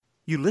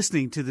You're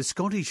listening to the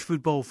Scottish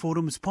Football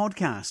Forums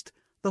podcast,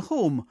 the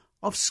home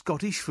of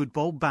Scottish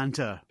football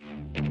banter.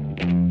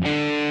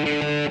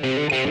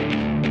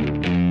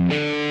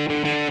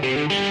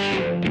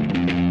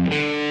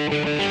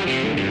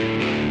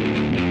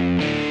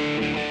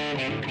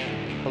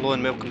 Hello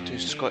and welcome to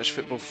Scottish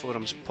Football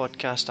Forums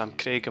podcast. I'm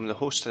Craig, I'm the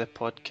host of the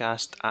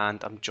podcast,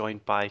 and I'm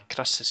joined by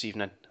Chris this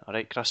evening.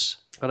 Alright, Chris?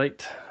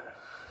 Alright.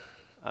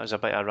 That was a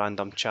bit of a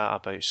random chat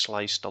about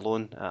Sly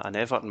Stallone at an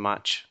Everton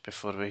match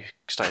before we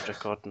started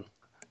recording.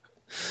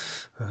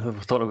 We're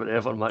talking about the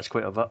Everton match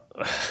quite a bit.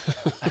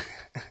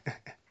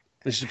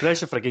 It's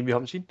impressive for a game you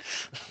haven't seen.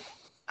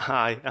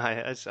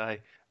 I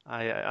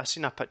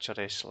seen a picture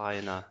of Sly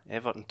in a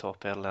Everton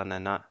top earlier, and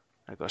then that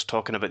I was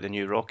talking about the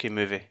new Rocky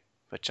movie,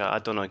 which I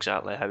don't know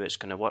exactly how it's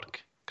going to work.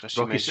 Chris,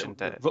 you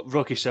mentioned it.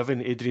 Rocky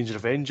 7, Adrian's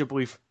Revenge, I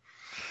believe.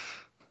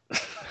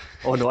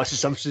 Oh no, that's the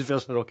Simpsons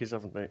version of Rocky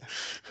 7, right?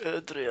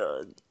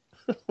 Adrian.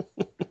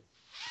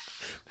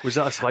 Was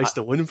that a Sly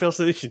Stallone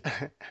impersonation?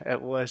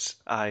 It was,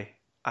 aye.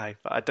 But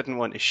I didn't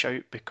want to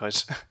shout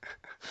because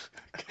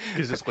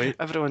it's late.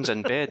 Everyone's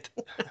in bed.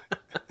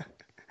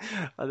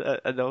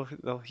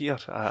 They'll hear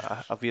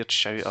a weird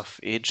shout of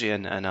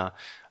Adrian in a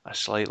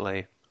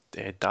slightly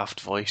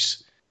daft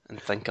voice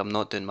and think I'm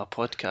not doing my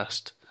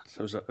podcast.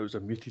 It was a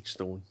muted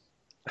Stallone.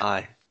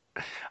 Aye,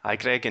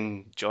 Greg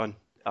and John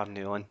aren't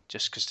on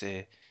just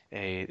because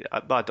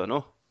but I don't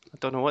know. I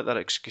don't know what their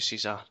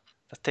excuses are.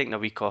 They're taking a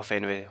week off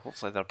anyway.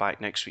 Hopefully they're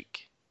back next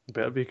week.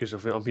 Better be, because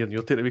I'm hearing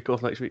you're taking a week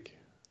off next week.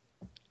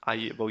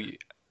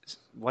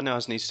 One of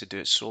us needs to do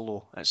it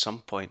solo at some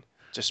point.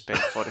 Just spend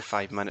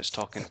 45 minutes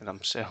talking to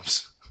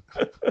themselves.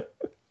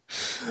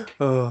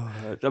 Oh,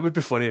 that would be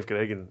funny if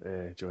Greg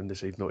and John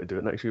decide not to do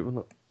it next week,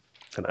 wouldn't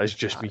it? And it is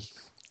just me.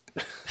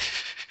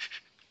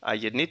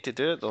 You'd need to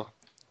do it though.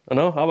 I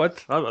know, I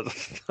would.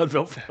 I'd be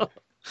up for that.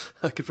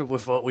 I could probably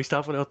for at least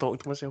half an hour talking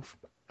to myself.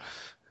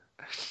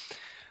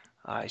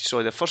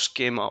 So the first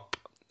game up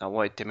I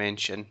wanted to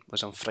mention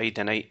was on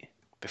Friday night.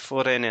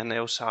 Before anything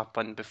else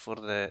happened, before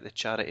the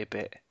charity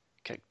bet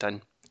kicked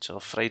in. So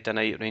Friday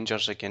night,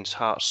 Rangers against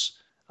Hearts.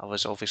 I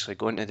was obviously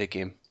going to the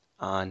game,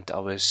 and I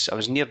was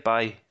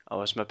nearby. I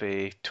was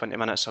maybe 20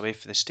 minutes away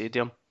from the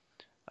stadium.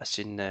 I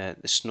seen the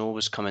snow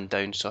was coming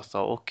down, so I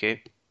thought,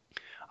 okay,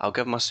 I'll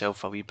give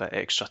myself a wee bit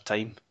extra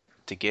time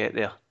to get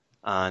there.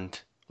 And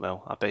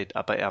well, a bit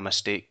of a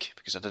mistake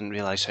because I didn't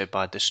realise how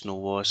bad the snow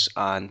was,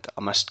 and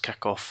I missed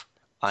kick-off.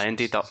 I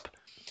ended up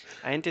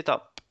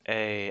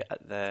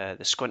at the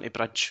Squinty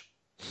Bridge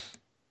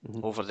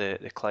over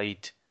the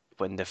Clyde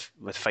when the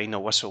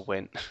final whistle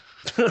went.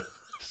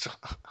 So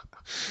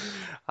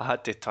I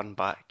had to turn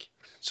back.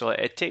 So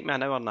it took me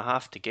an hour and a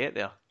half to get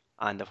there,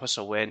 and the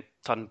whistle went,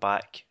 turned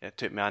back. It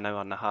took me an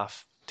hour and a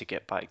half to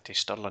get back to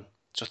Stirling.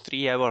 So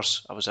 3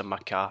 hours I was in my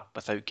car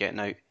without getting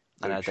out,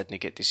 and I didn't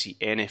get to see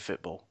any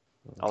football.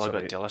 All I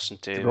got to listen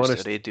to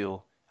was the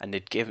radio, and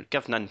they'd given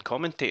in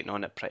commentating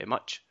on it pretty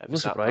much. I'm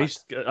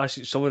surprised.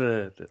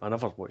 Actually, I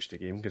never watched the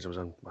game because I was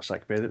in my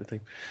sick bed at the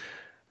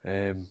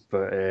time.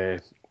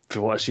 But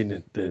for what I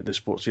seen the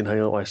sports scene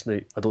highlight last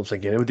night, I don't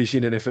think anybody's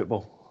seen any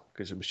football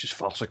because it was just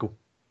farcical,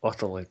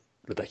 utterly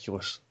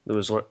ridiculous. There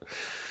was I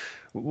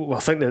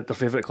think that their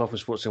favourite club in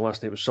sports scene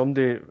last night was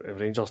somebody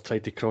Rangers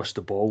tried to cross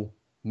the ball,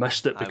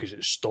 missed it because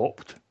it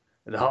stopped.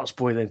 And the Hearts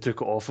boy then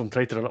took it off him,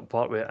 tried to run up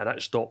part way, and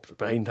it stopped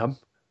behind him.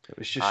 It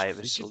was just it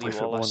was Lee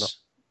Wallace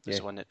was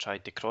the one that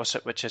tried to cross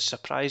it, which is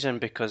surprising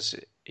because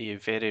he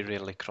very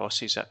rarely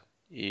crosses it.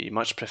 He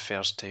much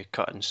prefers to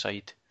cut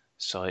inside.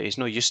 So he's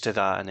not used to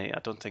that, and I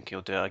don't think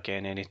he'll do it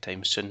again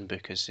anytime soon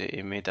because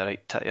he made a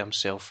right tit of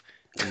himself,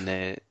 and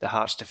the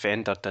Hearts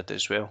defender did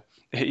as well.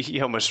 He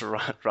almost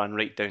ran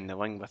right down the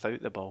wing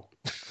without the ball.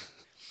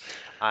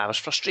 I was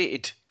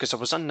frustrated because I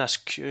was in this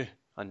queue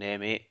on the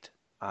M8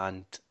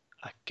 and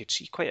I could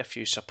see quite a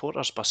few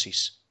supporters'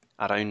 buses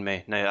around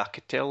me. Now, I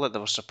could tell that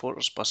there were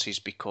supporters' buses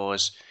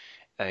because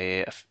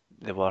if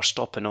they were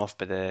stopping off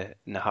by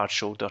in the hard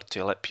shoulder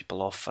to let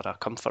people off for a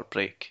comfort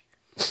break.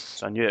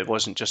 So I knew it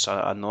wasn't just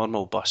a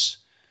normal bus.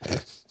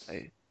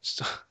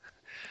 So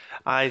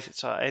I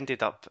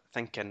ended up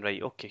thinking,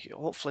 right, okay,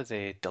 hopefully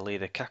they delay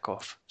the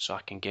kick-off so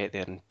I can get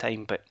there in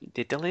time. But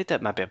they delayed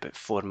it maybe about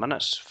 4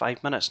 minutes,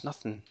 5 minutes,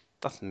 nothing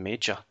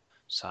major.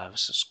 So I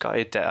was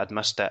gutted that I'd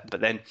missed it.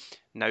 But then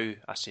now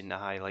I've seen the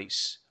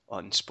highlights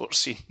on Sports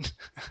Scene.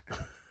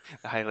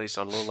 The highlights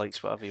or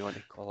lowlights, whatever you want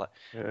to call it.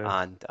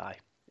 Yeah. And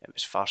it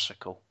was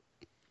farcical.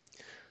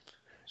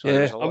 So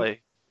there's a lot of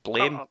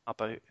blame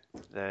about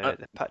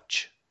the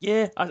pitch.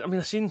 Yeah, I mean,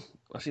 I seen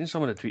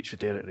some of the tweets for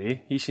Derek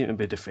Ray. He seemed to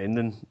be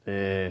defending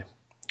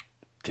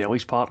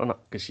Telly's part in it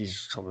because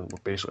he's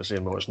basically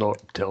saying, well, it's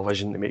not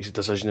television that makes a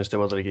decision as to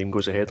whether the game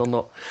goes ahead or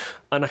not.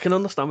 And I can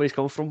understand where he's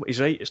coming from. He's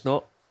right, it's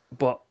not.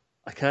 But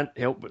I can't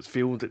help but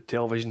feel that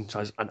television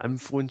has an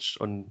influence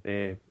on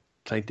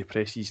trying to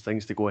press these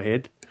things to go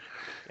ahead.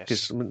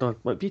 Because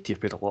BT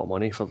have paid a lot of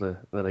money for the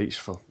rights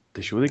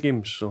to show the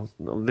games, so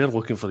they're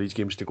looking for these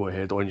games to go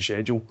ahead on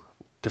schedule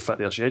to fit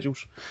their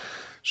schedules.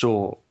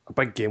 So a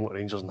big game like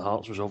Rangers and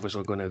Hearts was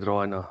obviously going to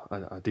draw in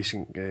a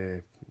decent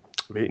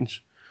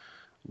ratings.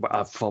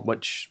 But for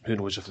which, who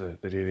knows if the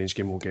Rangers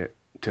game will get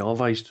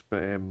televised.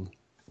 But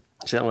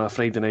certainly a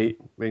Friday night,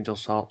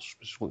 Rangers Hearts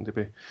was looking to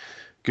be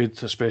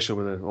good,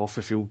 especially with the off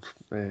the field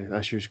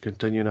issues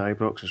continuing at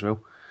Ibrox as well.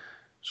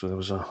 So there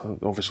was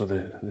obviously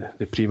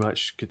the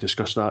pre-match could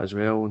discuss that as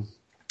well. And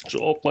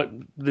so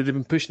they've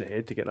been pushing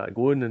ahead to get that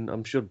going, and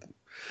I'm sure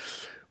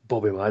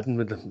Bobby Madden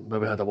would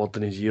maybe had a word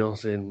in his ear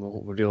saying,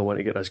 well, we really want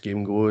to get this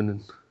game going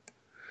and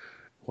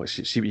let's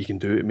see what you can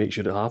do to make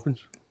sure it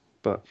happens.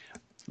 But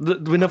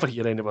we never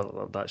hear any whether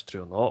that's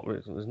true or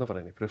not. There's never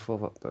any proof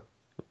of it. But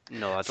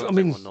no, I don't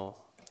think we'll know.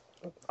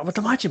 I would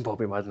imagine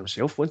Bobby Madden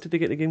himself wanted to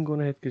get the game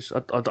going ahead, because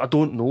I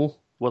don't know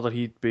whether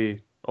he'd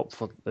be up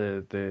for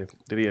the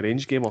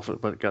rearranged game or if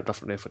it would get a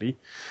different referee.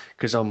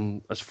 Because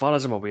as far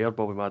as I'm aware,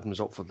 Bobby Madden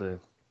was up for the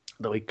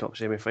League Cup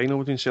semi-final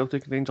between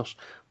Celtic and Rangers,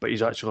 but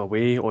he's actually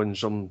away on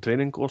some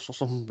training course or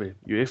something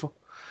with UEFA,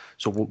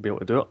 so won't be able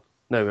to do it.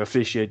 Now, if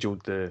they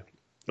scheduled the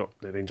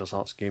Rangers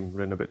Hearts game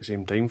around about the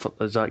same time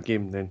as that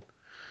game, then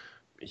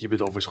he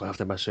would obviously have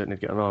to miss out and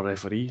get another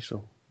referee,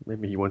 so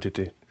maybe he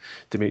wanted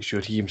to make sure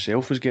he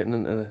himself was getting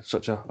into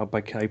such a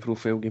big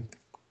high-profile game.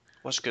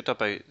 What's good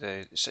about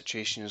the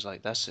situations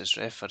like this is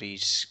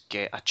referees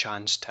get a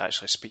chance to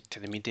actually speak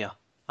to the media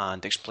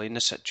and explain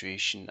the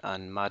situation,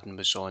 and Madden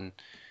was on.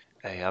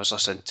 I was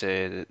listening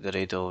to the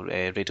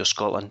Radio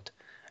Scotland,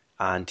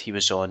 and he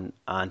was on,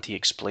 and he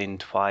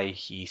explained why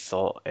he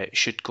thought it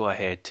should go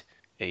ahead.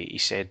 He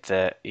said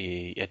that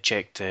he had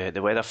checked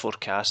the weather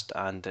forecast,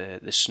 and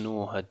the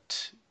snow had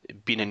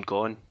been and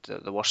gone,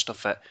 the worst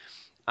of it,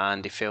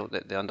 and he felt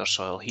that the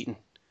undersoil heating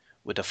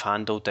would have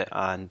handled it,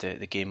 and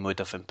the game would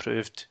have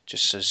improved.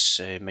 Just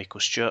as Michael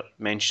Stewart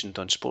mentioned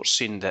on Sports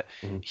Scene, that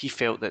he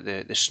felt that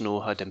the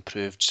snow had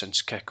improved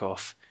since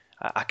kick-off.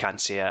 I can't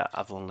say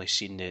I've only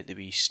seen the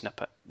wee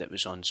snippet that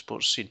was on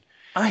Sports Scene.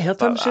 I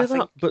heard him say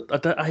that,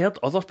 but I heard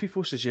other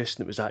people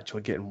suggesting it was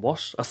actually getting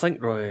worse. I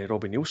think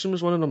Robbie Nielsen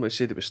was one of them that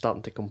said it was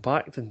starting to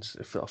compact and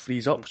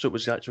freeze up, so it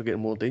was actually getting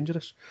more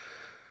dangerous.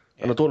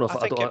 Yeah, and I don't know if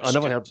I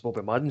never heard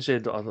Bobby Madden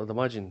said that. I'd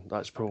imagine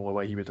that's probably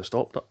why he would have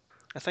stopped it.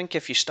 I think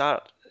if you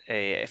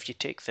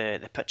take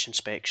the pitch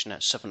inspection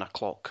at 7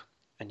 o'clock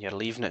and you're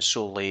leaving it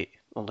so late,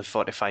 only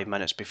 45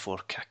 minutes before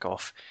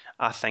kick-off,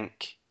 I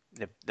think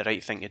the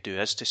right thing to do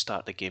is to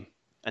start the game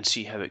and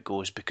see how it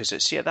goes, because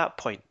at that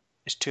point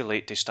it's too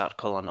late to start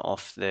calling it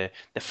off. The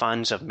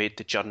fans have made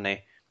the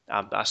journey.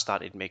 I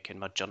started making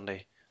my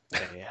journey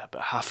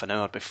about half an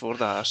hour before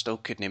that. I still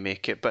couldn't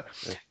make it, but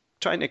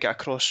trying to get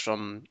across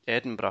from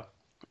Edinburgh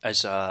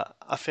is a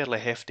fairly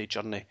hefty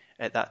journey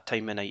at that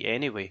time of night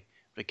anyway,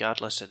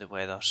 regardless of the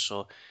weather.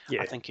 So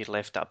I think he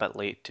left it a bit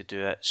late to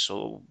do it.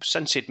 So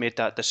since he'd made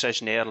that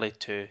decision early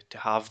to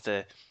have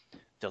the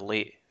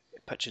late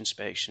pitch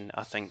inspection,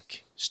 I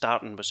think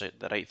starting was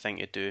the right thing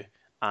to do,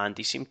 and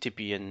he seemed to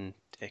be in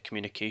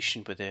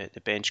communication with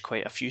the bench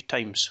quite a few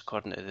times,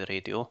 according to the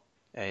radio.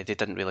 They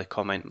didn't really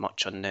comment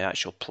much on the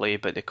actual play,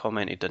 but they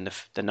commented on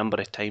the number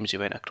of times he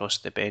went across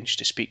the bench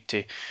to speak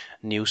to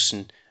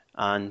Nielsen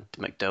and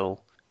McDowell,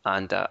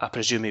 and I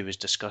presume he was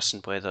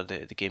discussing whether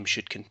the game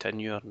should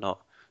continue or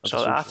not.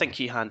 So I think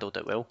he handled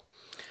it well.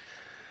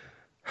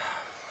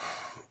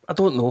 I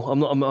don't know.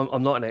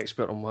 I'm not an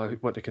expert on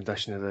what the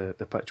condition of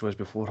the pitch was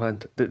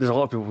beforehand. There's a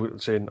lot of people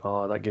saying,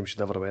 "Oh, that game should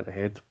never have went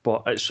ahead."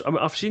 But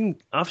I've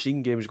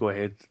seen games go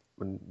ahead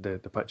when the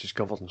pitch is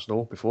covered in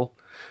snow before,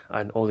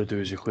 and all they do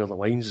is you clear the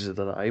lines as they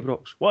did at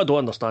Ibrox. What I don't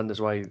understand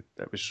is why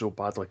it was so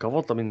badly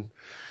covered. I mean,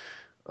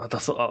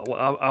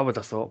 I would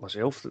have thought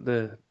myself that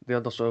the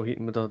undersoil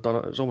heating would have done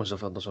it. It's almost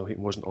as if undersoil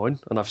heating wasn't on,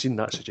 and I've seen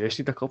that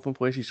suggested a couple of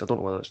places. I don't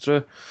know whether it's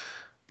true,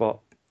 but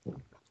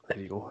there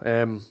you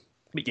go.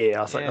 But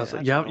yeah, I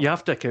think you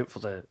have to account for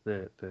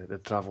the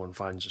travelling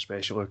fans,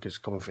 especially because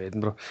coming from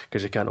Edinburgh,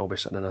 because they can't all be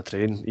sitting in a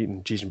train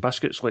eating cheese and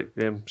biscuits like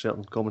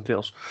certain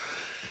commentators.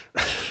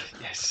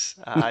 Yes,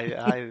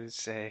 I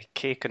was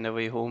cake on the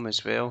way home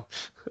as well.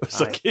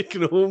 Was a cake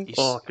on the home?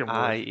 Come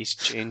on. He's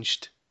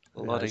changed.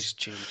 Laurie's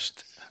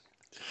changed.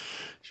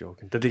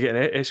 Shocking. Did he get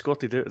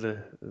escorted out of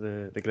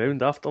the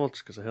ground afterwards?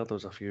 Because I heard there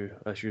was a few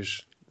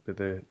issues with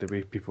the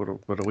way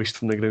people were released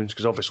from the grounds,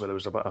 because obviously there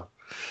was a bit of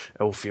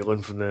ill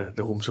feeling from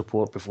the home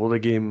support before the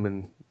game,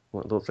 and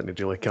I don't think they'd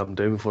really calmed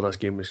down before this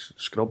game was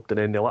scrubbed, and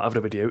then they let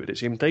everybody out at the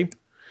same time.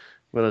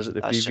 Whereas at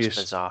That's just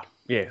bizarre.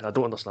 Yeah, I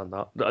don't understand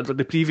that.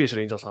 The previous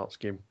Rangers Hearts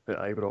game at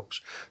Ibrox,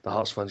 the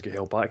Hearts fans get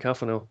held back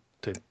half an hour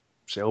to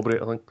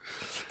celebrate, I think.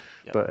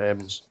 Yep. But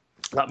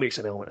that makes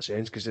an element of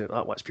sense, because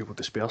that lets people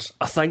disperse.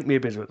 I think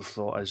maybe what the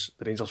thought is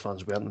the Rangers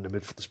fans weren't in the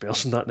mood for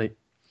dispersing that night.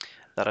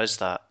 There is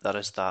that.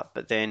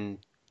 But then,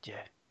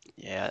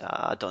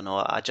 I don't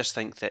know. I just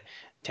think that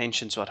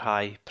tensions were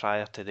high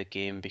prior to the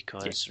game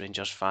because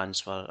Rangers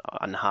fans were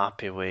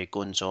unhappy with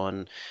goings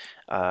on.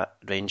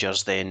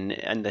 Rangers then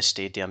in the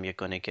stadium, you're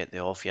going to get the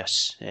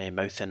obvious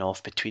mouthing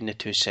off between the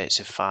two sets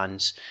of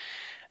fans.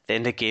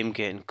 Then the game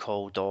getting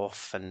called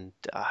off, and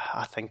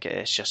I think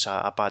it's just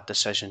a bad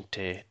decision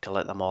to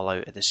let them all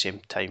out at the same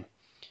time.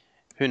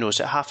 Who knows?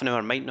 Half an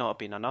hour might not have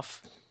been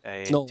enough.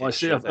 No, to I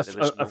say, ensure that there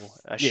was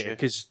no issue. yeah,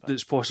 because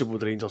it's possible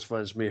the Rangers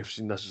fans may have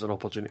seen this as an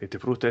opportunity to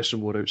protest some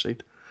more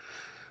outside,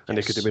 and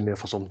they could have been there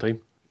for some time.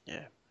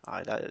 Yeah,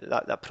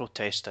 that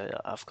protest,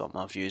 I've got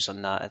my views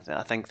on that.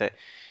 I think that,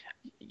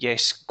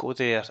 yes, go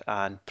there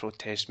and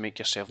protest, make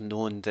yourself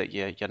known that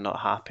you're not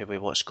happy with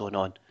what's going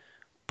on.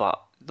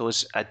 But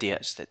those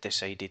idiots that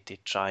decided to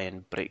try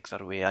and break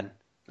their way in,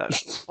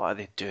 what are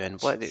they doing?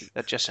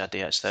 They're just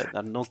idiots. They're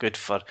no good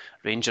for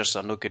Rangers.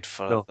 They're no good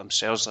for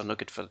themselves. They're no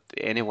good for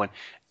anyone.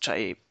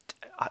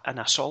 And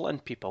assaulting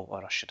people,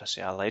 or should I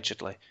say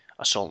allegedly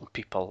assaulting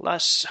people,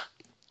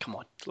 come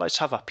on, let's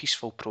have a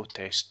peaceful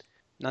protest.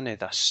 None of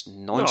this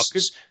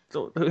nonsense.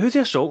 No, who are they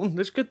assaulting?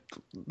 There's good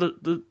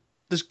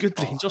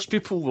Rangers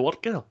people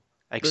working there.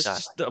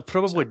 Exactly. They're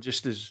probably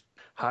just as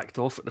hacked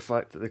off at the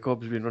fact that the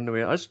club's been run the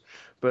way it is,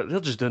 but they're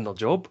just doing their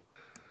job.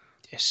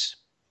 Yes.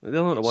 They're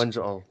not the ones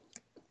that are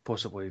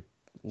possibly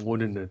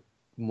loaning the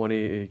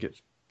money to get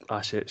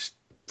assets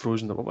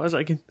frozen. What is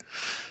it again?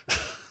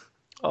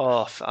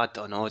 Oh, I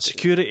don't know.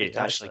 Security. It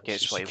actually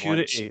gets what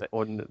security he wants.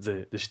 on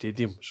the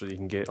stadium, so you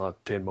can get a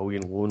 10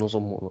 million loan or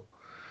something like that.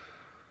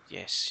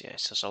 Yes,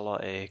 there's a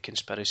lot of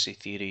conspiracy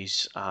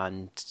theories,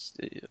 and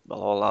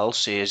all I'll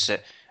say is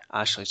that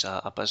Ashley's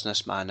a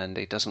businessman, and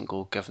he doesn't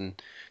go giving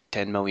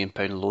 £10 million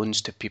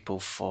loans to people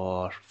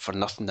for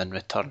nothing in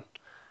return.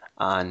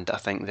 And I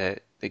think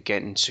that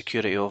getting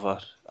security over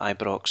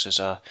Ibrox is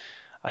a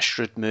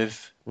shrewd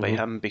move by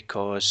him,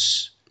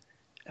 because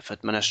if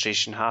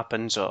administration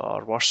happens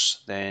or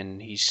worse, then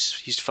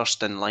he's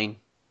first in line.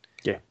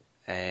 Yeah.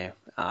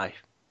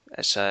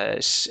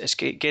 It's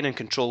gaining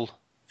control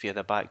via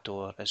the back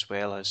door, as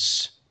well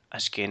as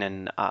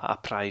gaining a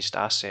prized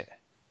asset.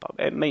 But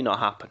it might not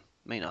happen.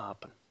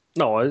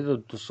 No,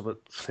 there's about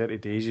 30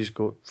 days he's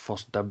got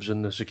first dibs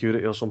in the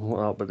security or something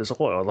like that, but there's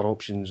a lot of other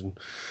options, and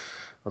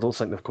I don't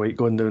think they've quite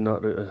gone down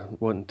that route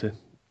of wanting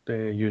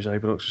to use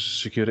Ibrox as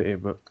security,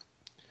 but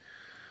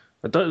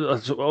it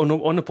does,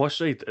 on the plus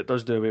side, it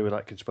does do away with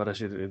that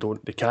conspiracy that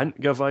they can't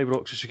give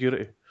Ibrox a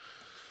security.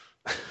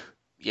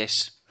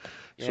 Yes.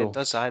 Yeah, so, it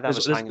does. That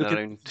was hanging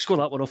around. Score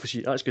that one off the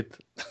sheet. That's good.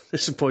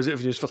 There's some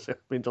positive news for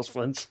Rangers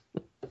fans.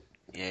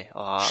 Yeah,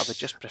 I would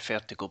just prefer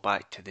to go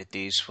back to the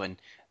days when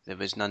there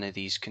was none of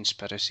these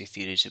conspiracy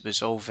theories. It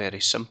was all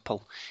very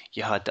simple.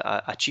 You had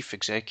a chief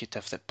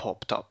executive that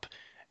popped up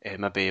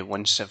maybe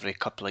once every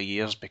couple of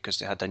years because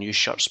they had a new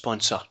shirt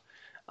sponsor,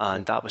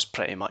 and that was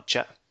pretty much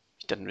it.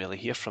 You didn't really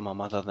hear from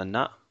him other than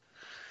that.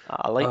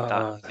 I like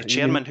that. The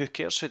chairman, who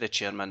cares who the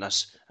chairman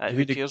is?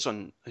 Who cares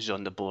who's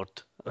on the board?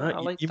 I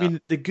like that. You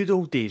mean the good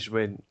old days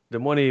when the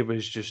money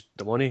was just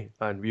the money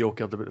and we all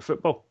cared about the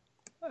football?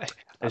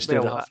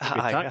 Instead of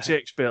tax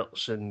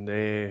experts and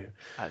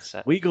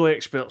legal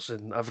experts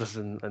and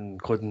everything,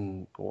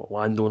 including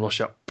land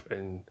ownership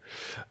and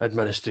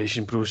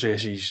administration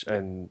processes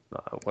and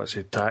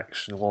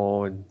tax and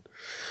law and.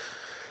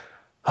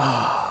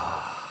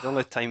 The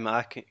only time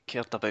I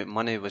cared about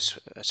money was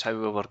how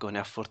we were going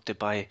to afford to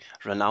buy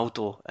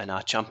Ronaldo in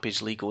a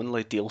Champions League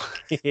only deal.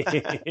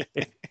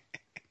 That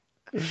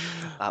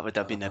would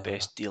have been the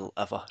best deal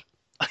ever.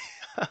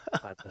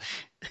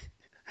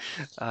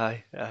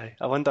 Aye.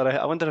 I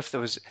wonder if there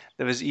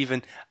was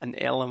even an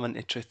element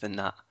of truth in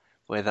that.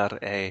 Whether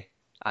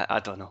I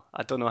don't know.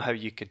 I don't know how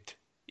you could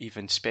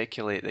even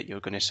speculate that you're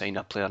going to sign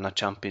a player in a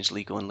Champions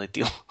League only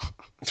deal.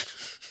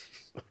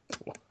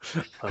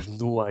 I have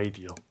no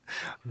idea.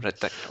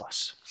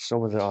 Ridiculous.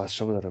 Some of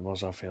the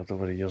rumours I've heard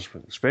over the years,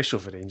 especially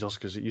for Rangers,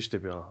 because it used to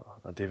be a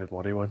David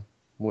Murray one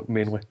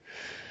mainly.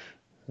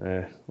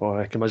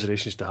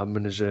 Commiserations to him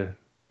and his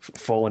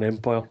fallen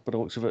empire, by the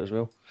looks of it as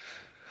well.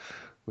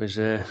 Was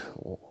it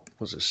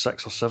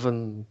 6 or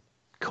 7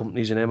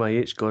 companies in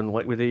MIH gone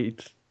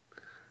liquidated?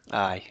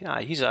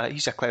 Aye,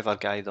 he's a clever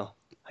guy though.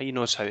 He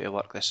knows how to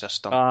work the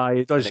system. Aye,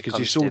 he does, because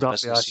he sold up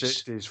the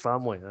assets to his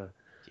family.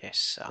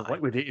 Yes,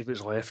 liquidated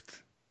what's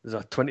left. There's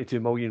a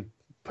 £22 million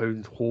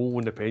hole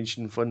in the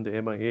pension fund at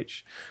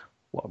MIH.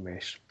 What a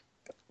mess.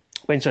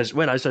 When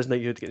is his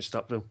knighthood getting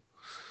stripped though?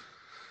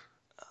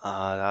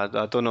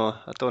 I don't know.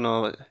 I don't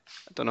know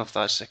if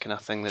that's the kind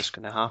of thing that's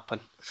going to happen.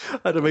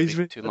 That reminds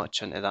me. Too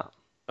much into that.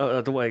 I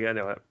don't want to get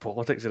into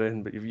politics or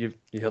anything, but you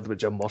heard about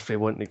Jim Murphy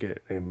wanting to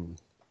get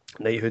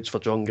knighthoods for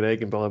John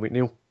Gregg and Billy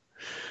McNeill?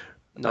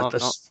 No,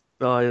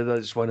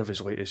 that's one of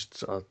his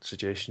latest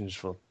suggestions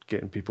for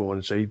getting people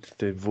on side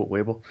to vote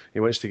Labour. He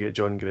wants to get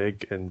John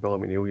Gregg and Billy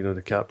McNeill,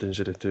 the captains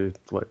of the two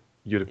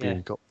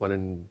European Cup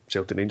winning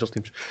Celtic Rangers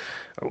teams.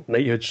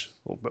 Knighthoods,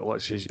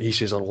 but he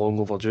says are long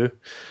overdue.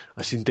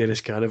 I seen Dennis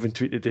Caravan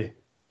tweet today.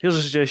 Here's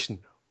a suggestion.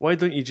 Why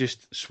don't you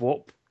just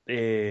swap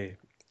David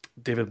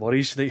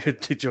Murray's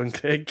knighthood to John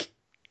Gregg?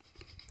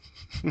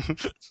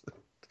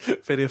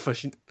 Very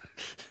efficient.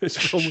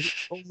 It's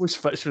almost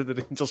fits with the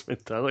Rangers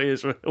mentality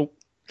as well.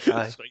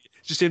 It's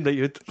the same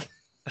knighthood.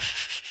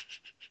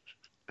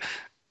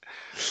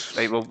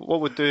 Right, well,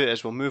 what we'll do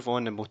is we'll move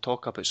on and we'll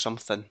talk about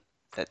something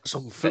that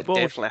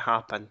definitely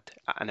happened,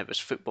 and it was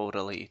football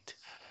related.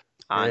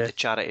 And the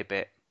charity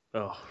bet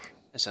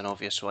is an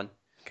obvious one.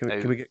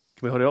 Can we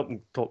we hurry up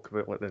and talk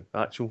about like the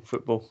actual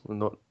football and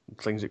not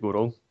things that go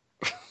wrong?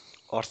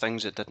 Or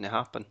things that didn't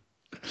happen.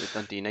 The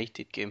Dundee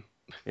United game.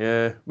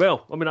 Yeah,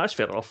 well, I mean that's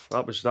fair enough.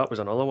 That was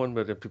another one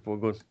where the people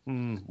were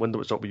going, wonder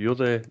what's up with your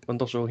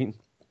Undershaw Heaton.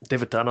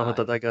 David Tanner had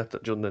a dig at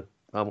it during the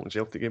Hamilton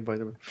Celtic game, by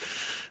the way.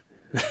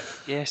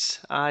 Yes,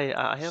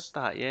 I heard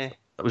that. Yeah,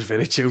 that was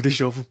very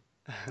childish of him.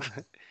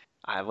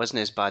 It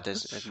wasn't as bad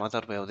as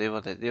Motherwell. They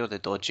were the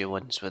dodgy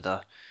ones with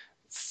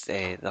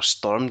their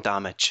storm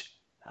damage.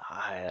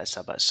 That's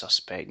a bit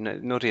suspect.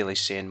 Not really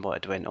saying what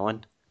had went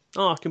on.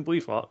 Oh, I can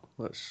believe that.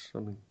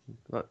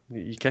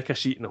 You kick a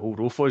seat and the whole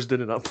row falls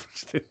down in that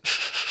place.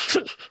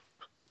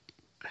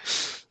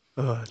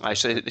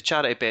 So the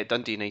charity bet,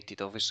 Dundee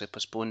United obviously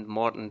postponed.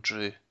 Morton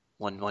drew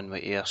 1-1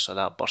 with Ayr, so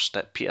that burst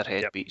it.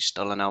 Peterhead beat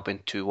Stirling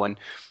Albion 2-1.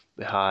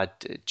 We had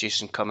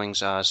Jason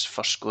Cummings as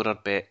first scorer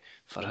bet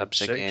for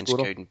Hibs against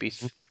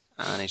Cowdenbeath,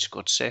 and he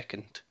scored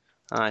second.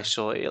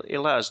 So he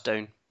let us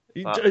down.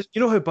 You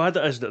know how bad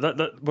it is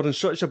that we're in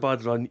such a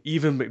bad run,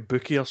 even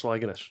McBookie are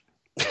slagging us.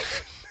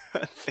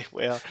 They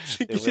were.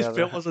 Because his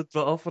fellas had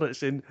put up for it,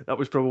 saying that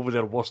was probably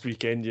their worst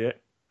weekend yet,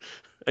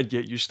 and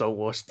yet you still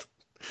lost.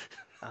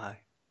 Aye.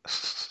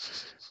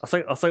 I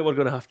think we're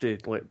going to have to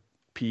like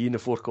pee in the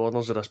four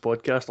corners of this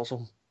podcast or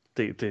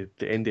something to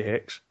end the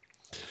hex.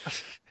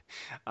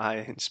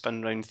 Aye, and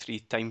spin round 3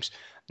 times.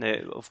 Now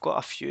we've got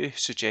a few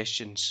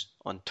suggestions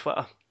on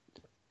Twitter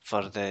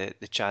for the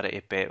charity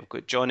bet. We've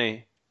got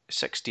Johnny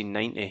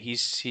 1690.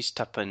 He's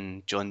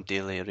tipping John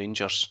Daly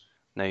Rangers.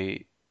 Now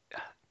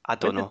I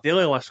don't know.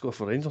 Daly last score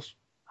for Rangers.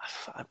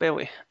 I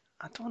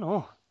don't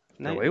know.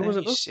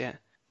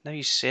 Now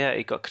you say it,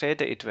 he got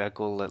credited with a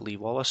goal that Lee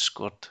Wallace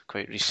scored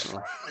quite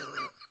recently.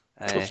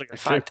 In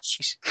fact,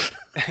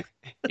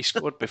 he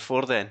scored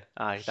before then.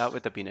 Aye, that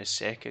would have been his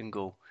second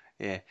goal.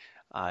 Yeah,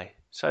 aye.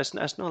 So it's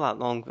not that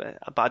long, but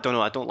I don't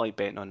know. I don't like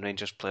betting on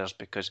Rangers players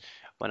because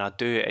when I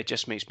do, it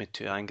just makes me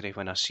too angry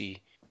when I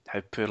see how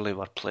poorly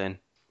we're playing.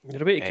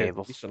 You're about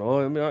to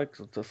I mean,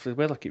 if the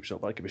weather keeps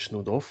up, that could be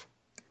snowed off.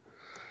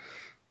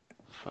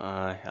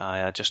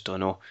 I just don't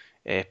know.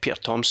 Peter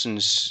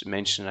Thompson's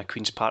mentioning a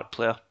Queen's Park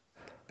player,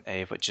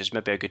 which is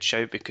maybe a good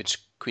shout because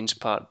Queen's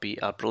Park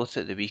beat Arbroath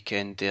at the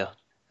weekend there,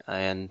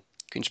 and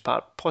Queen's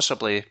Park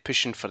possibly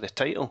pushing for the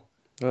title.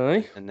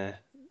 Aye. And they're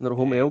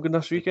home to Elgin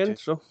this weekend,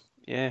 so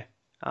yeah,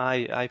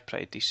 aye,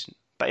 pretty decent.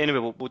 But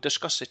anyway, we'll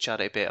discuss the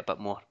charity bet a bit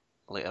more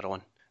later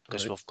on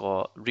because we've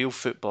got real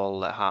football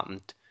that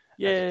happened at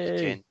the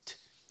weekend,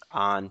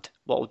 and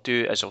what we'll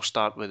do is I'll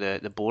start with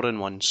the boring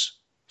ones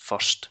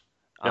first.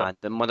 And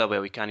the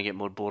Motherwell, we can't get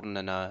more boring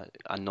than a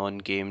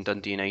non-game.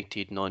 Dundee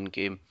United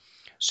non-game.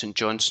 St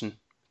Johnstone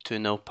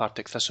 2-0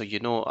 Partick Thistle. You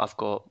know, I've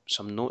got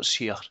some notes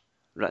here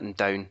written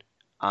down,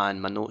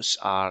 and my notes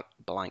are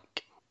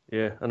blank.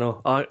 Yeah, I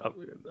know. I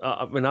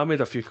mean, I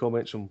made a few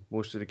comments on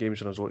most of the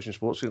games when I was watching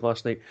Sports League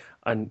last night,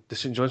 and the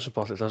St Johnstone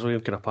Partick Thistle game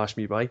kind of passed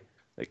me by.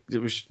 Like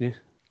it was,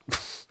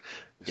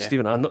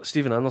 Stephen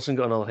Anderson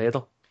got another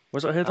header.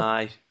 Was it a header?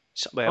 Aye.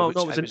 Well, it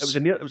was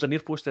a near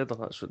post header.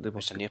 That's what they were.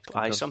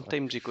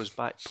 Sometimes he goes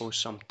back post,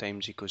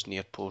 sometimes he goes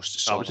near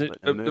post. It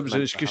was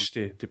an excuse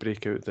to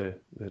break out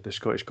the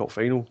Scottish Cup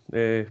final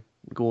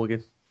goal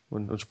again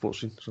on Sports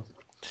Scene. So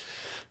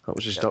that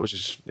was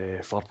his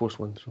far post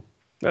one. So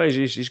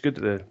he's good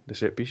at the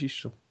set pieces.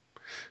 So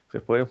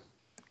fair play him.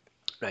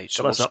 Right,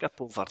 so we'll skip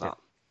over that.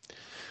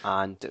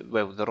 And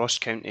the Ross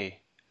County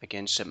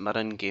against St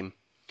Mirren game,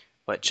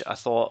 which I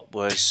thought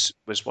was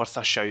worth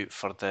a shout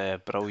for the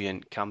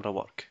brilliant camera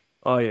work.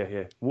 Oh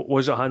yeah.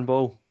 Was it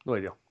handball? No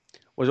idea.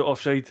 Was it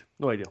offside?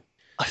 No idea.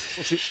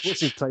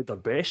 What's tried their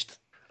best?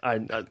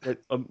 And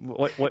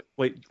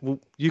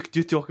you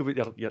talk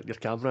about your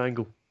camera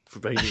angle for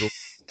behind the goal.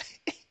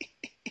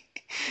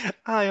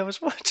 I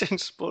was watching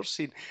Sports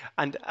Scene,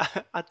 and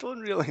I don't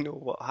really know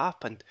what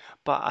happened,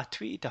 but I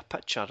tweeted a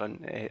picture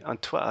on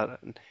Twitter,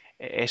 and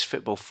S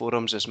Football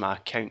Forums is my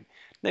account.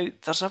 Now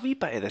there's a wee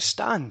bit of the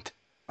stand.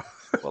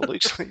 What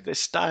looks like the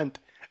stand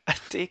had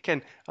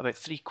taken about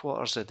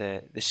 3/4 of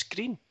the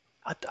screen.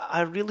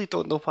 I really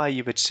don't know why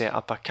you would set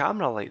up a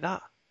camera like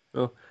that.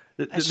 Oh,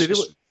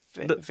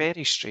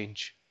 very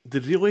strange. The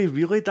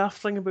really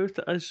daft thing about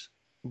it is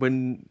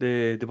when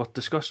they were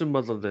discussing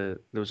whether there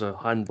was a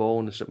handball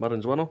in the St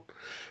Mirren's winner,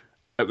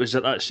 it was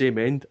at that same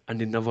end and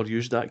they never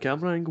used that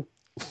camera angle.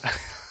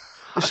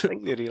 I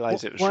think they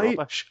realised it was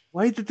rubbish.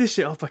 Why did they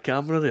set up a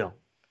camera there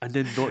and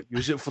then not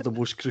use it for the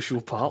most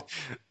crucial part?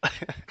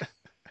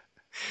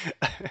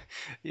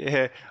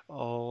 Yeah,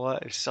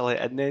 what silly.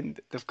 And then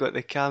they've got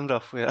the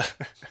camera where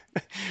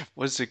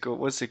was the goal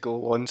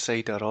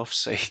onside or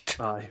offside?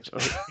 Aye.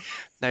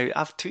 Now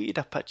I've tweeted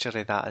a picture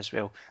of that as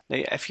well.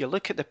 Now if you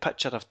look at the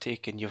picture I've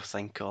taken, you'll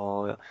think,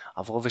 oh,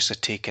 I've obviously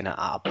taken it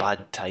at a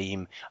bad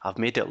time. I've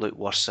made it look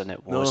worse than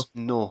it was.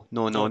 No.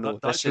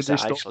 This is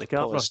actually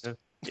paused. Yeah.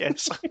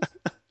 Yes.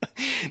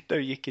 Now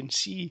you can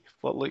see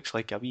what looks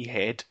like a wee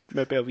head,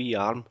 maybe a wee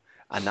arm,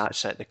 And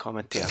that's it. The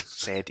commentator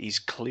said he's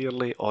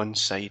clearly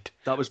onside.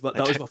 That was my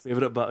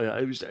favourite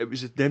bit. It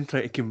was them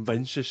trying to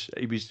convince us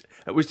he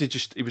wasn't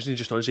just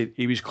onside.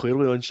 He was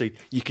clearly onside.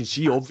 You can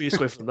see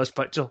obviously from this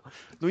picture.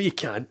 No, you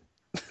can't.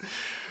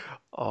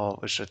 Oh,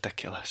 it was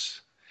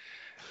ridiculous.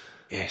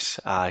 Yes,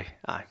 aye.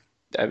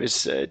 It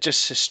was just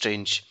so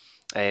strange.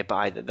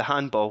 But the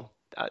handball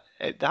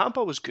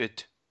was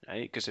good,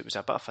 right? Because it was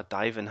a bit of a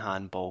diving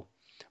handball.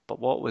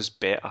 But what was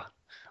better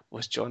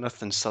was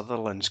Jonathan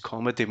Sutherland's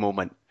comedy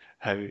moment.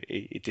 How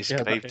he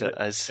described it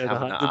as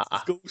having a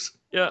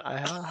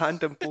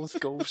hand in both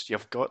goals.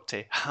 You've got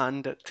to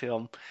hand it to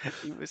him.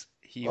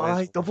 He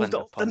was doubled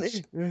loving up, the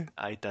didn't puns. he?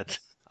 I did.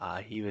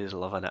 He was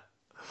loving it.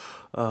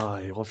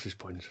 He loves his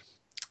puns.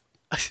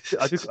 I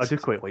do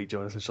quite like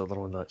Jonathan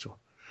Sutherland actually.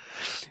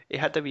 He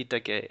had a wee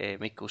dig at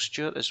Michael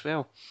Stewart as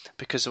well,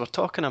 because they were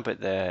talking about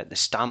the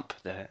stamp,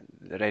 the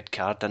red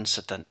card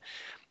incident,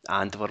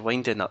 and they were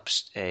winding up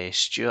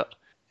Stewart,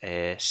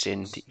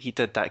 saying he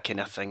did that kind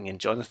of thing, and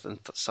Jonathan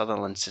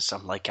Sutherland says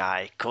something like,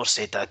 "Aye, of course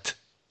he did."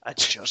 And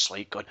Stewart's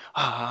like going,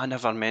 I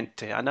never meant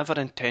to. I never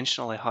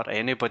intentionally hurt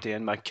anybody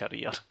in my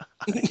career.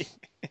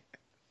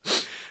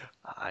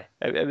 Aye,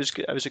 it was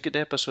good. It was a good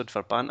episode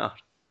for banter.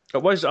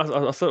 It was.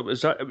 I thought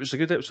it was a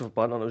good episode for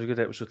banter. And it was a good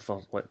episode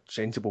for like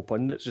sensible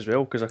pundits as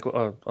well. Because I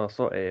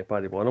thought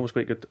Paddy Bonner was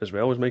quite good as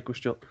well as Michael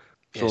Stewart.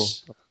 So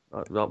yes.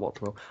 that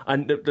worked well.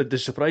 And the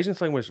surprising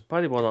thing was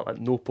Paddy Bonner at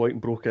no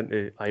point broke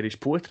into Irish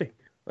poetry,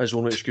 as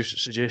one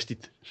excuse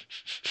suggested.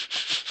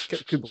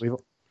 Couldn't believe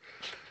it.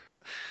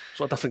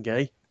 It's a different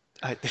guy.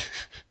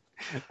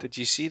 Did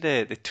you see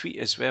the tweet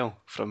as well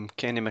from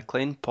Kenny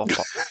McLean pop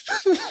up?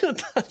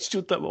 I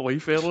showed that my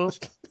wife earlier.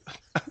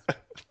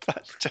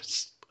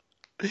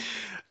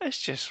 It's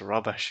just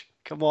rubbish.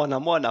 Come on,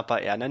 I'm wanting a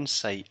bit of an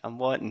insight. I'm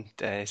wanting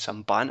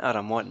some banter.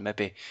 I'm wanting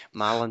maybe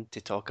Malin to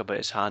talk about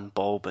his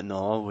handball, but no,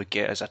 all we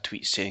get is a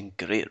tweet saying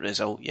great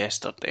result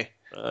yesterday.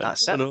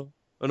 That's it. I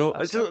know.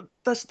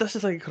 That's the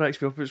thing that cracks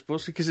me up about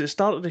sports, because at the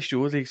start of the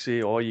show they say,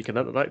 you can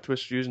interact with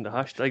us using the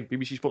hashtag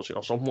BBC Sports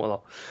or something like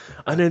that.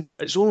 And then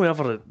it's only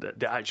ever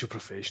the actual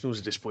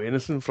professionals display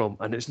anything from,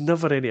 and it's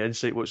never any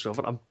insight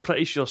whatsoever. I'm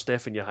pretty sure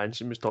Stefan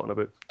Johansson was talking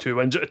about 2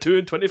 wins out of 2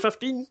 in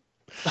 2015.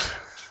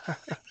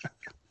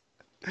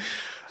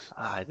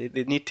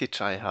 They need to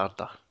try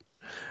harder.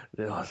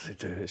 They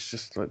do. It's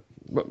just like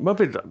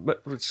maybe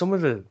some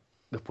of the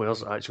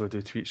players that actually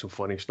do tweet some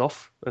funny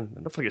stuff, and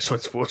I never get on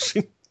sports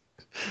scene.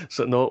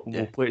 So no,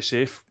 we'll play it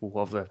safe.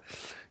 We'll have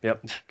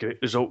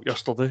great result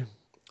yesterday.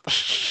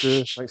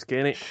 Thanks,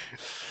 Kenny.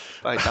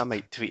 I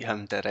might tweet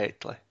him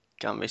directly.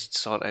 Can't we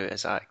sort out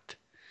his act?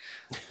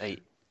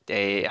 Right,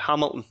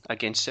 Hamilton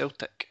against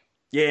Celtic.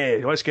 Yeah,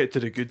 let's get to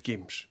the good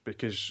games,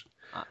 because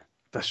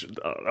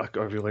I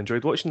really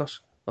enjoyed watching this.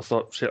 I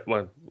thought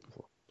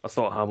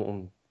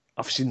Hamilton.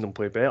 I've seen them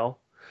play better,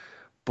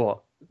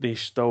 but they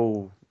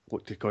still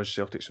looked to cause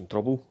Celtic some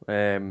trouble.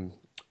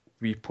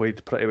 We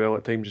played pretty well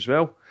at times as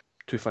well.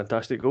 2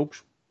 fantastic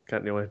goals.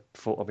 Can't really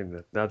fault. I mean,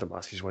 the Adam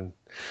Matthews one,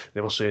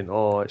 they were saying,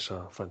 it's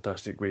a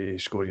fantastic way to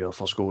score your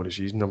first goal of the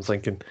season. I'm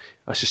thinking,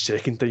 that's the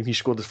second time he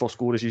scored his first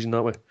goal of the season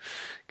that way.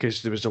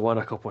 Because there was the one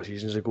a couple of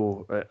seasons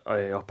ago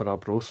up in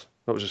Arbroath.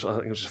 I think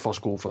it was his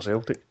first goal for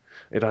Celtic.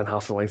 He ran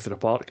half the length of the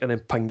park and then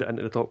pinged it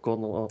into the top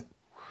corner like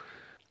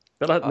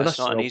that. But it's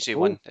not an easy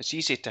one. It's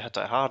easy to hit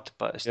it hard,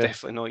 but it's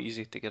definitely not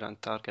easy to get on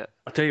target.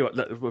 I tell you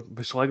what,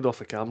 we slagged off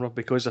the camera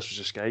because this was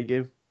a Sky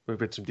game. We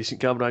had some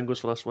decent camera angles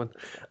for this one,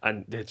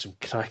 and they had some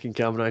cracking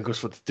camera angles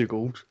for the 2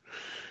 goals.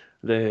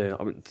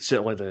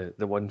 Certainly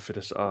the one for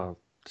the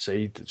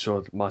side,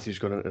 so Matthews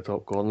going into the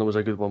top corner was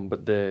a good one,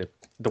 but the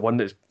one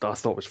that I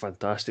thought was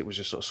fantastic was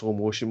just sort of slow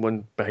motion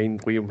one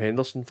behind Liam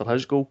Henderson for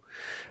his goal,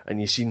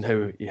 and you seen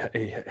how he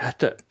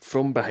hit it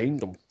from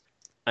behind him,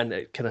 and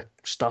it kind of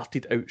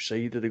started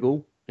outside of the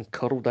goal and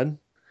curled in,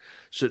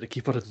 so that the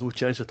keeper had no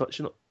chance of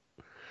touching it.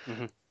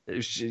 Mm-hmm.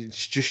 It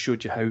just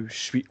showed you how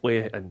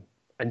sweetly and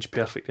inch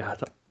perfect he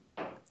hit it.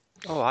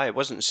 It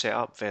wasn't set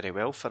up very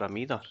well for him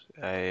either.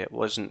 It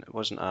wasn't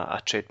a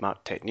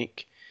trademark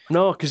technique.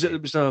 No, because it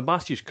was a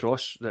Matthews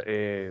cross that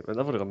I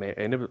never really met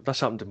anybody. This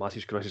happened to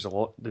Matthews crosses a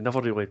lot. They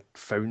never really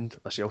found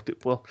a Celtic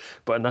player,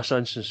 but in this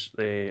instance,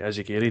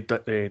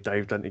 Azagiri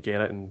dived in to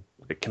get it, and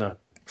it kind of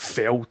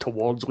fell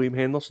towards Liam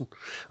Henderson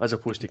as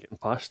opposed to getting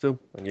past him.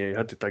 And he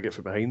had to dig it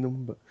from behind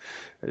him. But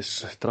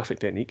it's a terrific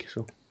technique.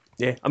 So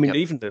yeah, I mean,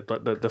 even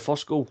the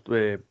first goal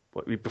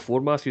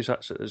before Matthews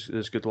hits it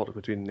is good work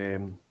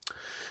between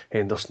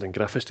Henderson and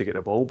Griffiths to get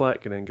the ball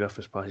back, and then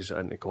Griffiths passes it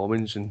into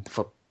Commons, and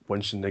for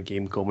once in the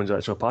game, Commons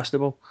actually passed the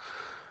ball.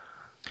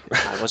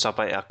 It was a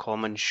bit of a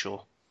Commons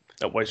show.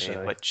 It was,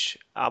 which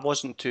I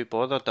wasn't too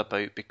bothered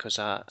about, because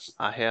I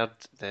heard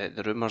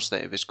the rumours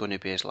that it was going to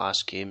be his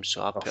last game,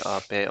 so I put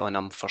a bet on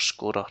him for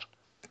scorer.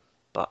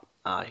 But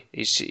I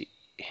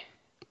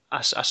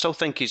still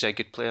think he's a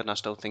good player, and I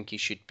still think he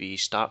should be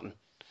starting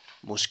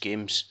most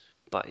games.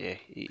 But yeah,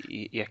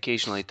 he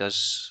occasionally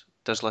does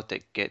let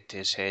it get to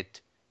his head.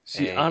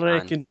 See, I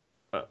reckon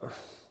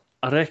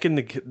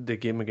the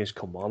game against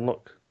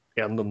Kilmarnock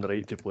earned him the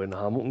right to play in the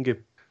Hamilton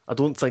game, I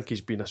don't think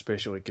he's been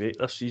especially great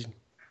this season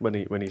when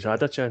he's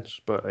had a chance.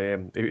 But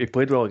he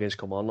played well against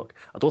Kilmarnock.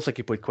 I don't think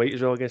he played quite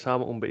as well against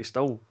Hamilton, but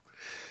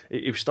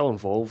he was still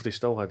involved. He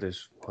still had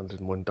his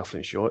 101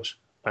 different shots,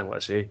 and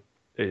let's say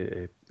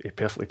he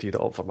perfectly teed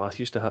it up for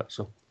Matthews to hit.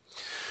 So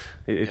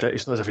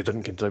it's not as if he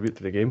didn't contribute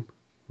to the game.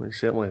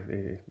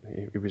 Certainly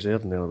he was there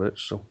and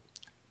thereabouts. So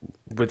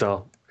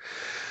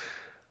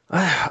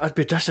I'd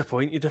be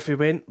disappointed if he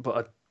went, but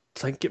I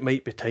think it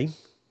might be time.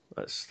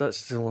 That's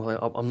the only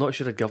thing. I'm not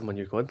sure I'd give him a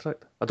new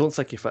contract. I don't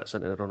think he fits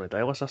into the Ronnie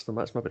Dyler system.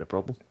 That's maybe the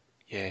problem.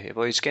 Yeah,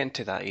 well, he's getting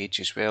to that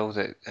age as well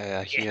that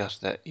I hear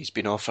that he's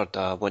been offered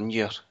a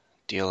 1-year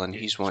deal and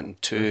he's wanting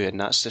 2, and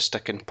that's the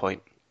sticking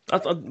point.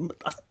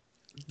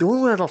 The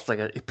only other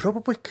thing, he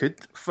probably could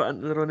fit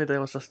into the Ronnie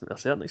Dyler system to a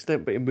certain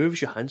extent, but he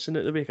moves Johansson out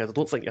of the way because I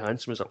don't think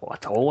Johansson was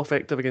at all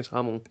effective against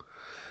Hamilton.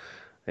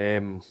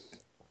 I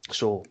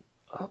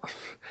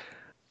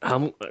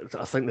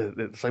think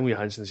the thing with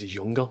Johansson is he's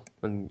younger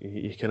and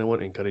you kind of want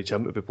to encourage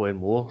him to be playing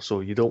more, so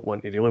you don't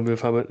want to really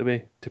move him out of the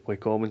way to play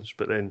Commons,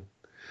 but then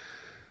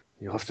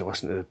you have to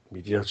listen to the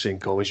media saying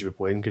Commons should be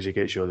playing because he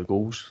gets you all the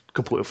goals,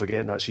 completely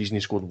forgetting that season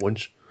he scored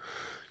once.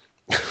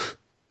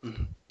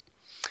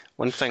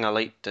 One thing I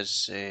liked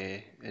is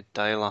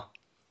Dyler.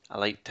 I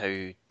liked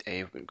how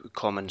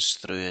Commons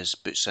threw his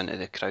boots into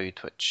the crowd,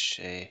 which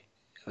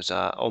was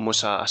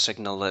almost a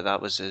signal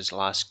that was his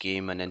last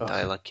game, and then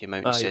Dyler came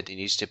out and said he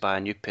needs to buy a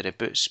new pair of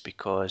boots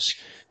because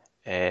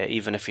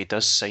even if he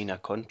does sign a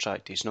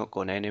contract, he's not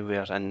going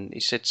anywhere. And he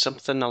said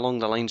something along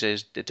the lines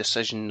of the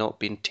decision not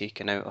being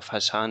taken out of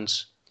his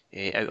hands,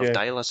 of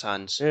Dyler's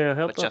hands,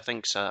 which I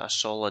think's a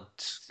solid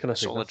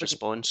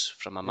response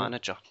from a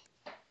manager.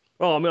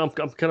 Well, I mean, I'm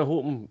kind of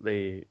hoping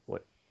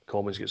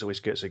Commons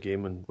gets a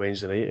game on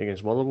Wednesday night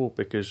against Motherwell,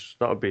 because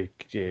that would be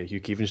Hugh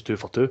Keevins 2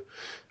 for 2,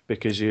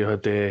 because you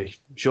had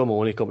Sean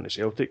Maloney coming to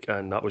Celtic,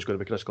 and that was going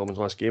to be Chris Commons'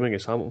 last game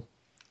against Hamilton,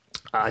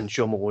 and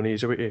Sean Maloney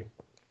is away to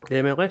the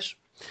MLS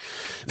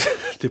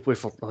to play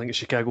for, I think it's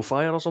Chicago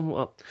Fire or something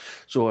like that.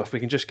 So if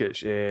we can just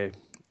get if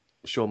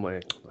we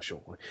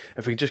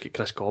can just get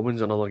Chris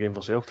Commons another game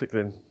for Celtic,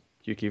 then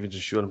Hugh Keevins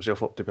is showing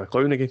himself up to be a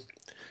clown again.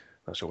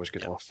 That's always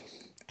good enough.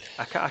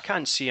 I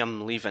can't see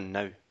him leaving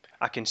now.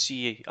 I can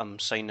see him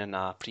signing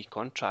a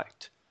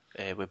pre-contract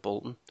with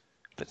Bolton,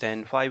 but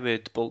then why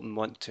would Bolton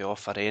want to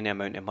offer any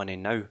amount of money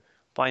now?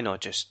 Why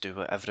not just do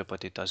what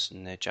everybody does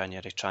in the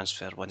January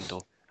transfer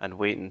window and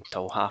wait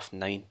until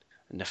 9:30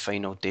 on the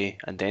final day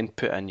and then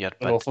put in your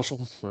bid? Offer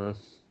something.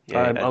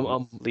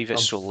 Leave it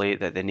so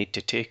late that they need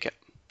to take it.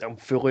 I'm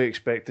fully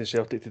expecting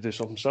Celtic to do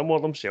something similar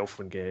themselves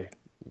when Gary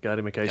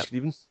Mackay's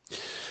leaving.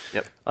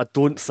 Yep. I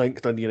don't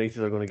think Dundee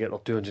United are going to get their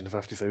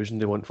 250,000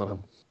 they want for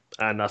him,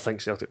 and I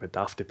think Celtic would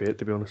have to pay it,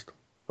 to be honest.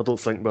 I don't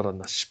think we're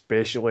in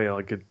especially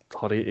a good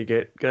hurry to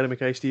get Gary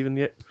Mackay-Steven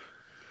yet.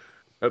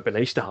 It'd be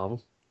nice to have him.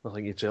 I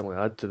think he'd certainly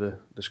add to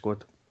the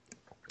squad.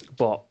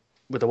 But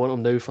would I want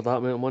him now for that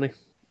amount of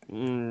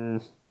money?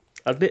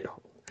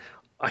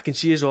 I can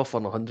see his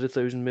offering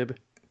 100,000 maybe.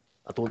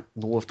 I don't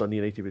know if Dundee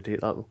United would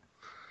take that though.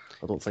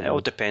 I don't think it all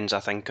depends, I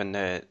think, on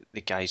the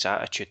guy's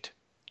attitude,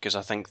 because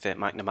I think that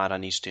McNamara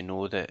needs to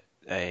know that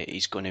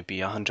he's going to be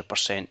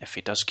 100% if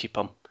he does keep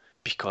him,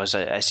 because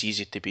it's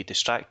easy to be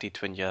distracted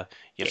when you've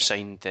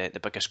signed the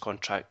biggest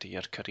contract of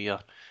your career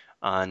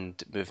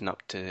and moving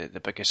up to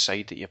the biggest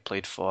side that you've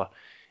played for.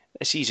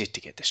 It's easy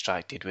to get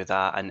distracted with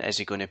that, and is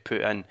he going to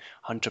put in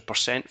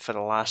 100% for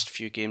the last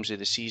few games of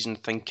the season,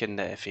 thinking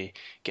that if he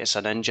gets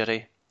an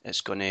injury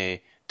it's going to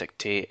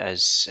dictate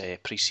his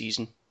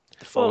pre-season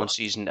the following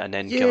season, and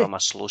then give him a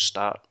slow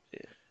start?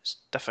 It's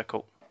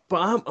difficult.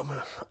 But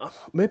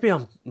maybe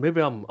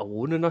I'm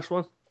alone in this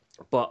one.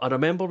 But I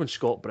remember when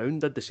Scott Brown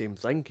did the same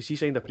thing, because he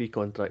signed a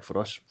pre-contract for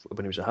us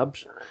when he was at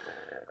Hibs.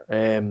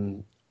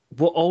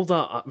 What all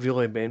that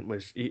really meant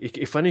was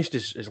he finished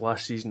his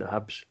last season at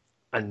Hibs,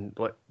 and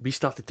we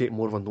started taking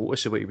more of a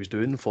notice of what he was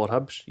doing for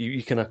Hibs.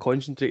 You kind of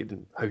concentrated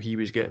on how he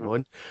was getting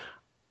on.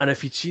 And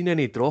if you'd seen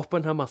any drop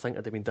in him, I think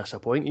I'd have been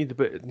disappointed.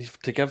 But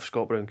to give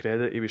Scott Brown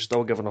credit, he was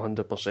still giving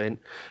 100%.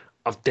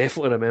 I've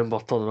definitely remember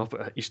turning up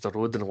at Easter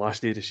Road on the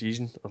last day of the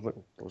season. I think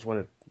it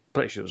was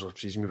pretty sure it was a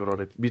season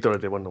we'd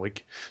already won the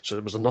league, so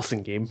it was a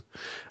nothing game.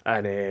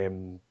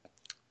 And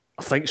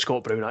I think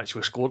Scott Brown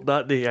actually scored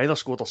that day. He either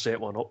scored or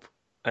set one up,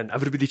 and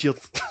everybody cheered.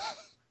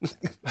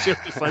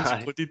 Certainly fans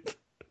included,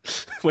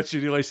 once you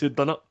realised he'd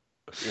done it.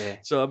 Yeah.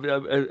 So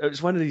it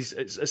was one of these.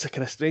 It's a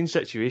kind of strange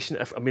situation.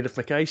 If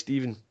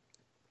Mackay-Steven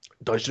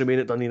does remain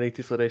at Dundee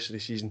United for the rest of the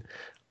season,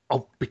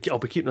 I'll be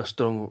keeping a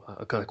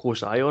kind of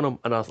close eye on him,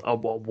 and I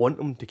want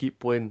him to keep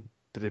playing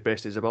to the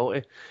best of his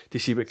ability to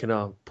see what kind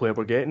of player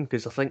we're getting.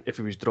 Because I think if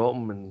he was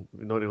dropping and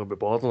not really be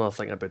bothering, I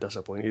think I'd be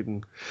disappointed,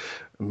 and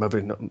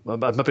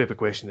I'd maybe be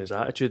questioning his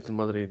attitude and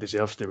whether he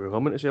deserves to be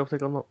coming to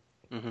Celtic or not.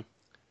 Mm-hmm.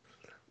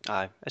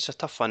 Aye, it's a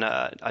tough one.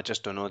 I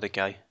just don't know the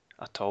guy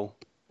at all.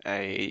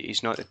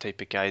 He's not the type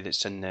of guy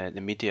that's in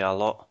the media a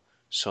lot,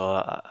 so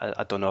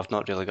I don't know. I've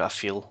not really got a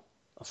feel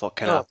of what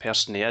kind of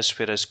person he is.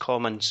 Whereas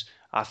Commons,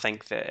 I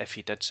think that if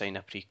he did sign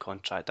a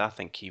pre-contract, I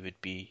think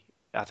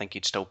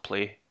he'd still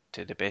play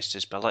to the best of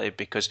his ability,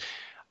 because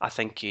I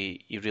think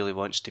he really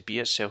wants to be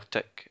at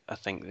Celtic. I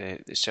think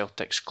the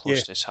Celtic's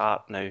close to his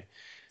heart now.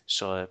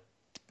 So,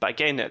 but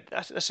again,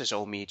 this is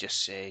all me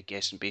just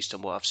guessing based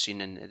on what I've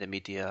seen in the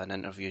media and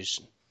interviews.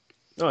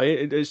 No,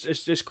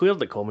 it's clear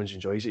that Commons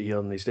enjoys it here,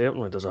 and he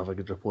definitely does have a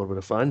good rapport with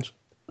the fans.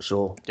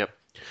 So, yep.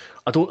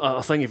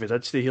 I think if he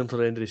did stay here until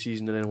the end of the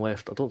season and then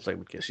left, I don't think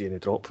we'd get to see any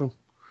drop from him.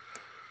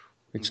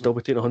 He'd still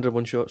be taking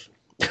 101 shots.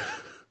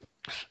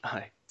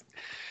 Aye.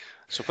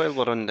 So while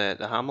we're on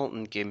the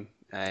Hamilton game,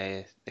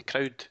 the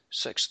crowd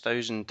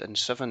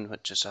 6,007,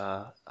 which is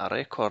a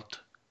record,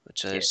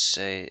 which is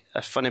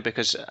funny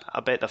because I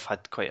bet they've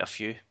had quite a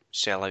few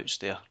sellouts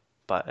there,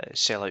 but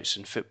sellouts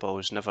in football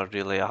is never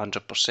really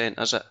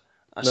 100%, is it?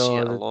 I see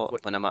it a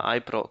lot. When I'm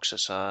at Ibrox,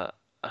 it's a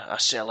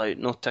sellout,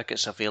 no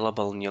tickets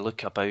available, and you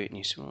look about and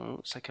you say, well,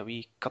 it's like a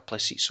wee couple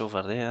of seats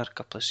over there, a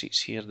couple of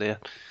seats here, there.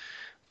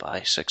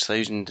 But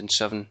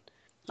 6,007.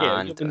 Yeah,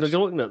 and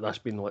you're looking at this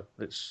being like,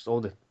 it's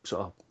all the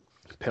sort of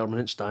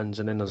permanent stands,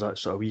 and then there's that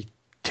sort of wee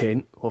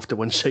tent off to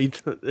one side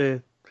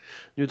at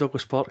New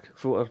Douglas Park,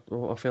 for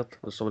what I've heard,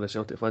 as some of the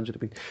Celtic fans would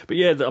have been. But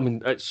yeah, I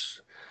mean,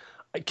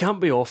 it can't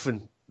be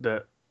often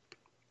that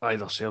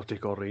either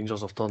Celtic or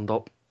Rangers have turned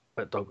up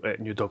at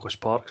New Douglas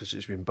Park because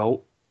it's been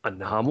built, and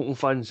the Hamilton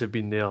fans have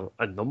been there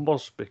in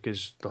numbers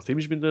because their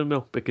team's been doing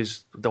well,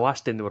 because the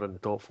last time they were in the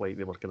top flight,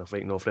 they were kind of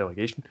fighting off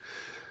relegation.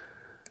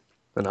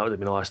 And that would have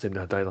been the last time they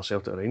had either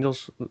Celtic or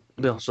Rangers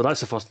there. So that's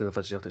the first time they've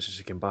had Celtic since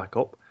they came back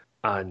up.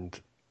 And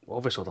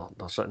obviously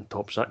they're sitting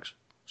top six.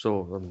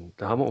 So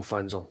the Hamilton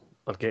fans are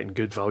getting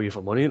good value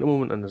for money at the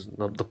moment, and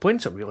they're playing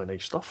some really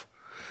nice stuff.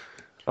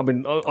 I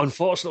mean,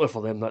 unfortunately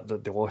for them, that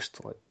they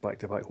lost like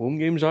back-to-back home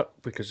games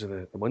because of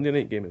the Monday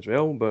night game as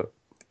well. But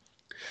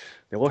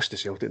they lost to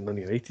Celtic and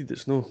Dundee United.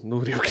 It's no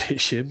real great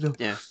shame though.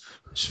 Yeah,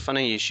 it's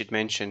funny you should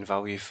mention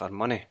value for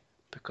money,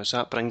 because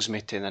that brings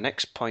me to the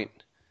next point.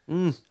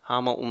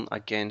 Hamilton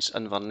against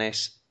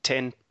Inverness,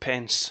 10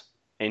 pence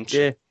entry.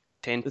 Yeah.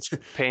 10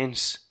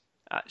 pence.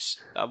 That's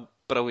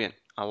brilliant.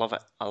 I love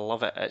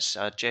it. It's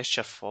a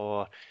gesture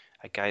for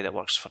a guy that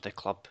works for the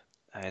club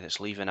that's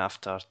leaving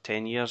after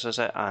 10 years, is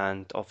it?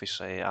 And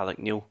obviously Alec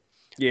Neil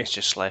has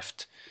just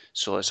left.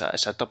 So it's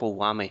a double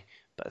whammy.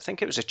 But I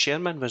think it was the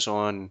chairman was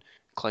on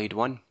Clyde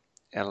One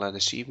earlier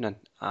this evening,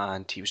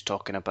 and he was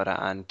talking about it,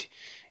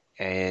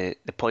 and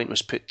the point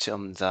was put to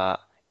him that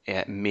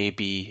it may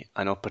be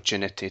an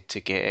opportunity to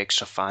get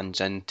extra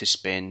fans in to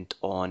spend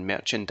on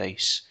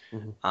merchandise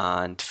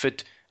and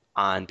food,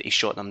 and he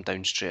shot them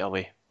down straight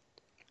away.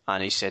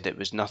 And he said it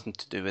was nothing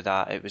to do with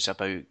that. It was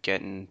about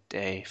getting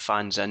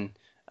fans in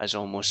as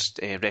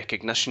almost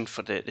recognition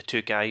for the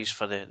two guys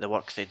for the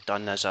work they'd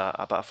done, as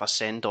a bit of a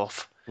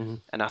send-off.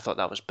 And I thought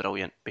that was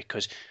brilliant,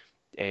 because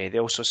they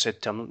also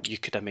said to him, you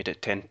could have made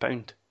it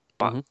 £10,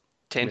 but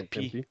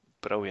 10p,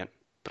 brilliant.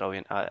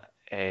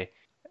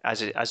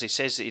 As he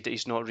says,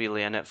 he's not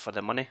really in it for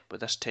the money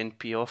with this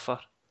 10p offer,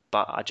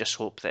 but I just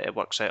hope that it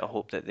works out. I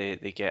hope that they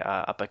get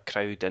a big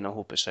crowd, and I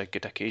hope it's a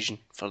good occasion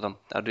for them.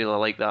 I really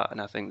like that, and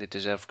I think they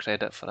deserve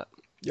credit for it.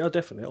 Yeah,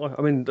 definitely.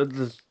 I mean,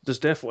 there's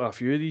definitely a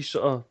few of these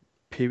sort of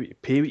pay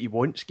what you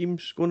want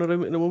schemes going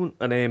around at the moment,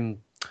 and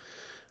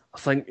I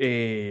think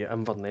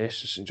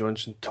Inverness and St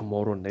Johnstone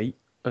tomorrow night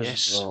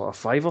is a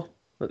fiver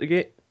at the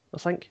gate, I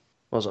think.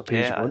 Or is it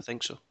pay I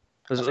think so.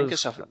 I think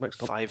it's a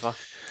fiver.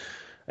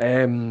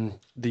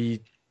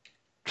 The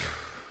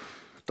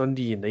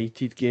Dundee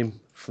United game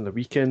from the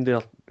weekend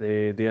there,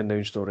 they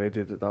announced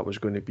already that was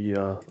going to be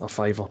a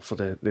fiver for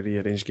the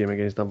rearranged game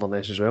against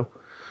Inverness as well.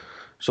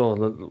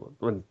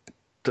 So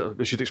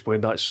we should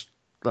explain that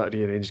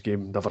rearranged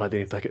game never had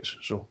any tickets,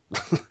 so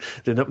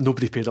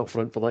nobody paid up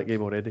front for that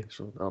game already.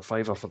 So a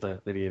fiver for the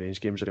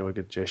rearranged game is a really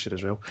good gesture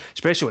as well,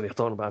 especially when you're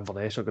talking about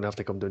Inverness are going to have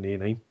to come down the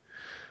A9.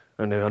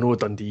 And I know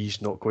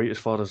Dundee's not quite as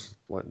far as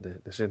like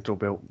the central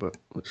belt, but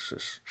it's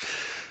just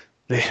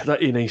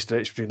that A9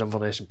 stretch between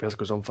Inverness and Perth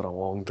goes on for a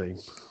long time.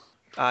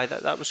 Aye,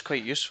 that was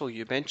quite useful.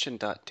 You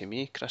mentioned that to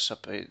me, Chris,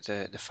 about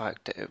the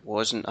fact that it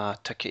wasn't a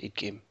ticketed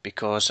game,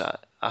 because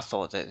I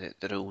thought that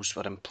the rules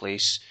were in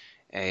place.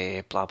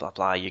 Blah blah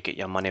blah. You get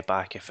your money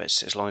back if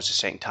it's as long as the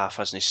second half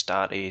hasn't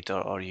started,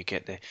 or you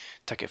get the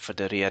ticket for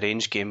the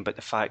rearranged game. But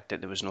the fact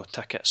that there was no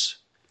tickets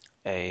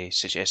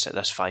suggests that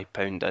this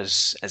 £5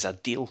 is a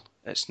deal.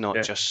 It's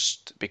not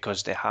just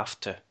because they have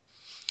to.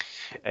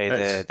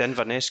 The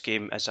Inverness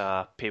game is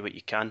a pay what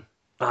you can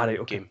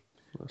game,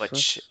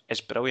 which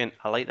is brilliant.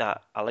 I like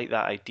that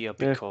idea,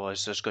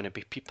 because there's going to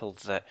be people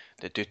that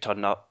do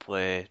turn up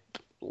with,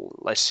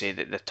 let's say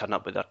that they turn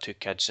up with their two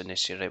kids and they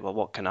say, right, well,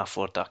 what can I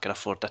afford? I can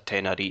afford a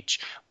tenner each.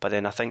 But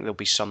then I think there'll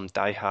be some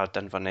diehard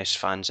Inverness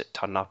fans that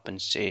turn up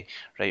and say,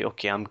 right,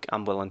 okay,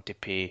 I'm willing to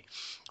pay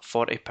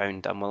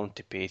 £40, I'm willing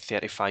to pay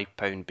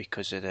 £35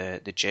 because of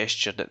the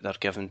gesture that they're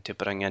given to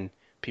bring in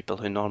people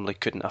who normally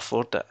couldn't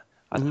afford it.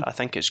 I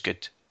think it's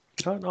good.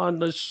 I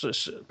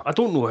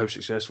don't know how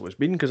successful it's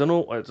been, because I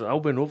know it's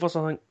Albion Rovers,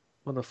 I think,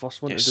 were the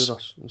first one to do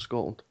this in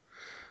Scotland.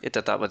 They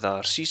did that with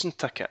our season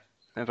ticket.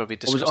 Remember we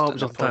discussed it in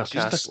the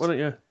podcast? Ticket, wasn't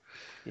it?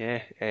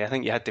 Yeah, I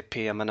think you had to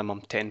pay a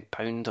minimum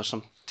 £10 or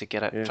something to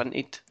get it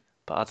printed.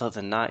 But other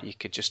than that, you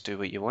could just do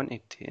what you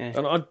wanted. Yeah.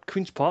 And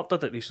Queen's Park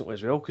did it recently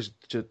as well, because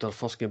their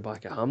first game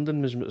back at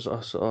Hampden was we're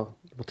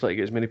trying to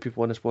get as many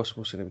people in as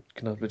possible, so they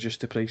kind of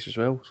reduced the price as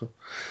well. So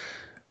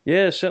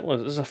yeah, certainly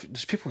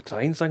there's people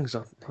trying things.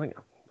 I think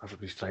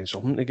everybody's trying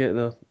something to get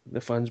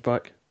the fans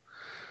back.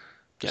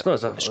 It's not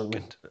as if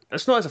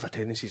it's not as if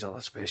attendances are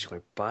especially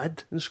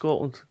bad in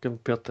Scotland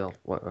compared to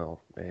our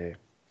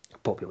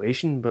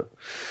population, but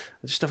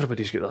just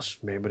everybody's got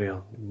this memory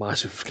of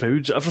massive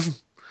crowds at everything.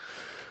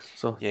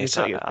 So yeah, it's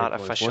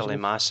artificially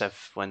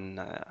massive when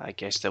I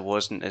guess there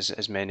wasn't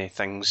as many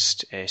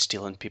things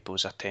stealing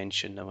people's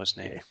attention. There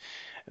wasn't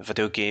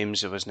video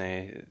games, there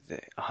wasn't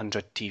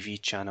 100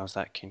 TV channels,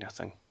 that kind of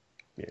thing.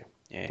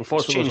 Yeah.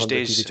 Unfortunately, there's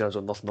 100 TV channels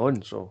on nothing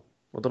on, so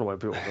I don't know why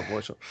people don't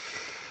watch it.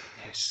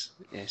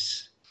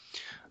 Yes.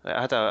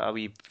 I had a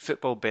wee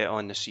football bet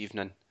on this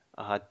evening.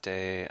 I had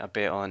a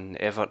bet on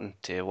Everton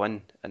to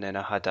win, and then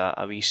I had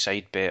a wee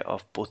side bet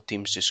of both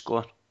teams to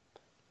score.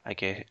 When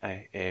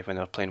they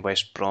were playing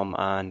West Brom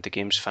and the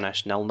game's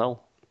finished 0-0.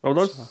 Well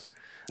done. So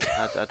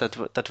I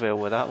did well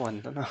with that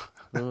one, didn't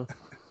I?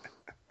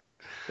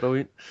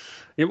 Brilliant.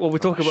 Yeah, well, we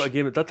talk about a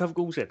game that did have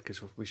goals in,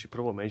 because we should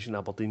probably mention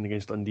Aberdeen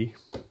against Dundee.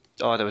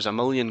 Oh, there was a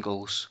million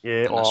goals.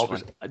 Yeah,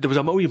 there was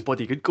a million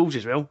bloody good goals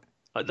as well.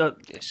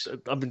 Yes.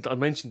 I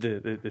mentioned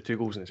the 2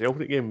 goals in the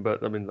Celtic game,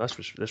 but I mean this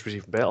was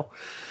even better,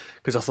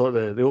 because I thought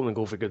the opening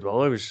goal for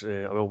Goodwillie was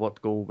a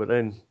well-worked goal, but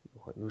then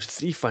there was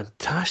 3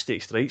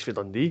 fantastic strikes for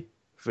Dundee,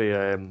 for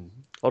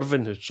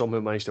Irvine, who somehow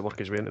managed to work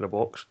his way into the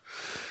box,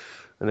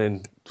 and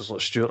then there's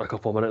like Stewart a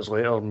couple of minutes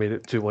later made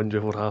it 2-1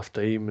 before half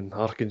time, and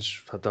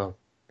Harkins had a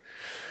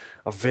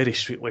very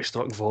sweetly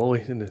struck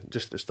volley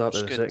just at the start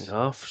of the second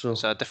half. So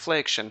it's a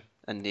deflection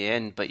in the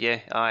end, but yeah,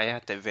 I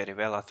had it very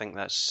well. I think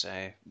that's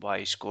why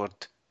he scored.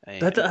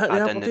 Did it hit the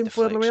Aberdeen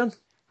player in the end?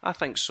 I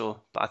think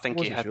so, but I think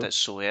he hit it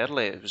so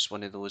early. It was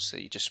one of those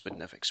that you just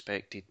wouldn't have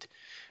expected.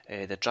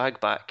 The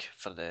drag back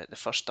for the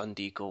first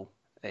Dundee goal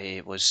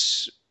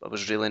was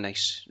really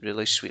nice,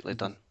 really sweetly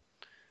done,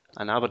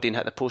 and Aberdeen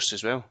hit the post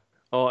as well.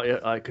 Oh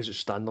yeah, because it's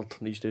standard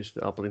these days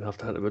that Aberdeen have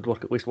to hit the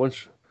woodwork at least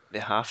once. They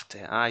have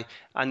to,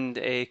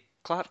 and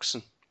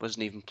Clarkson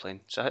wasn't even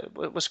playing. So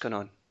what's going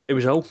on? He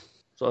was ill.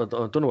 So I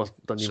don't know what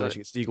Dundee managed to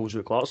get 3 goals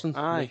with Clarkson.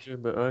 But I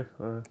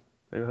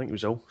think he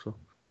was ill. So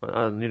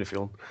I need a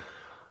feeling.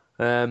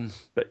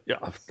 But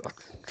yeah,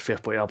 fair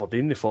play to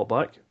Aberdeen. They fought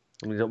back.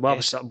 I mean, I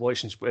was sitting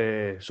watching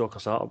Soccer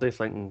Saturday,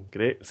 thinking,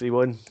 great,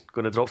 3-1,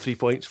 going to drop 3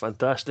 points,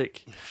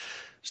 fantastic.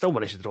 Still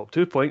managed to drop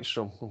 2 points,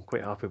 so I'm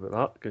quite happy about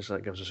that, because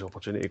that gives us the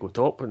opportunity to go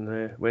top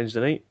on Wednesday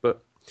night.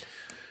 But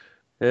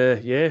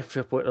yeah,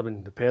 fair play. I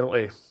mean, the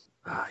penalty.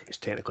 It's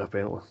technically a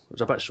penalty. It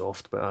was a bit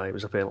soft, but it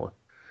was a penalty.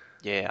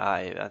 Yeah,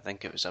 I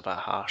think it was a bit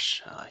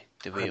harsh,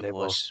 the way it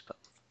was. But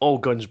all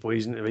guns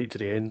blazing right to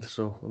the end,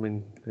 so, I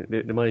mean,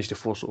 they managed to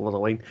force it over the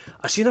line.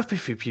 I seen a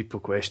few people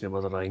questioning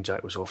whether Ryan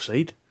Jack was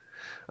offside,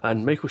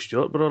 and Michael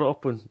Stewart brought it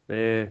up on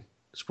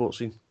Sports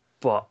Scene,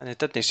 but... And it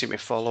didn't seem to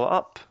follow it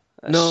up.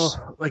 No,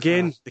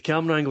 again, the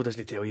camera angle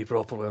doesn't tell you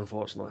properly,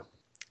 unfortunately.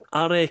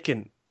 I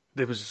reckon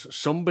there was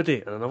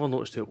somebody, and I never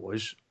noticed who it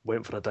was,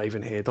 went for a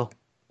diving header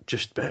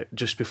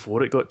just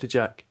before it got to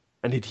Jack.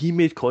 And had he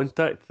made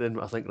contact, then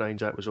I think Ryan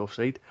Jack was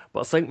offside.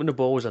 But I think when the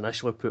ball was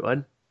initially put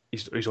in,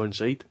 he's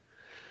onside.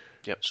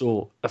 Yep.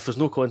 So if there's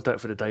no contact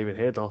for the diving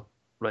header,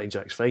 Ryan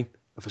Jack's fine.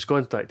 If there's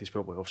contact, he's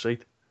probably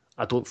offside.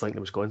 I don't think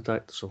there was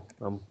contact, so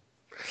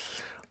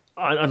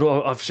I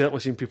know I've certainly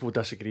seen people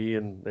disagree,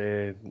 and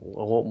a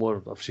lot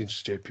more. I've seen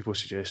people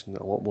suggesting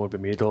that a lot more be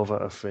made of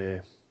it if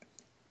it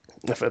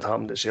had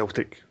happened at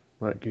Celtic,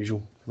 that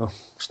usual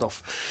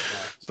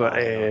stuff.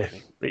 Yeah,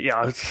 but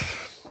yeah,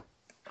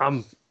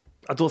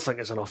 I don't think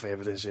there's enough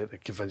evidence yet to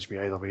convince me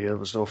either way it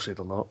was offside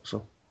or not.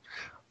 So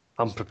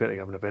I'm prepared to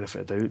give him the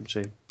benefit of the doubt and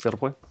say fair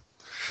play.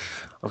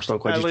 I'm still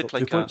glad it he's looked got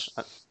 2 like points.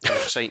 an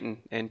exciting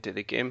end to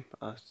the game.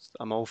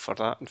 I'm all for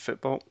that in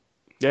football.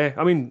 Yeah,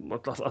 I mean,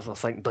 I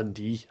think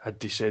Dundee, had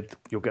they said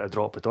you'll get a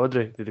drop at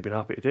Audrey, they'd have been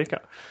happy to take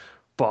it.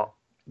 But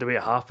the way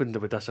it happened, they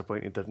were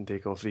disappointed didn't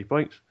take all 3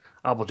 points.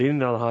 Aberdeen, on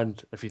the other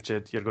hand, if he'd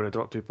said you're going to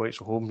drop 2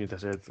 points at home, you'd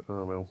have said,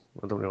 oh well,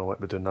 I don't really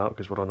like me doing that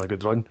because we're on a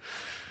good run.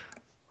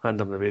 Hand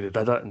them the way they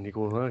did it, and you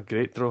go,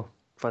 great draw,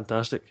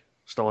 fantastic,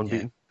 still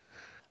unbeaten. Yeah.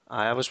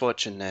 I was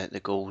watching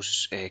the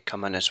goals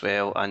come in as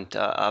well, and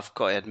I've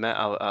got to admit,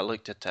 I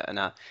looked at it and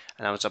I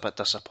was a bit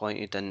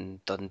disappointed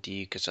in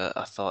Dundee because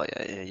I thought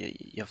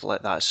you've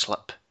let that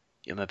slip.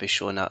 You're maybe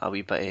showing a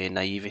wee bit of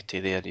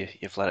naivety there.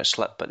 You've let it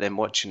slip, but then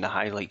watching the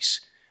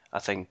highlights, I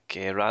think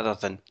rather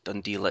than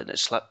Dundee letting it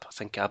slip, I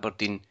think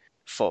Aberdeen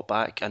fought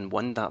back and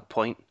won that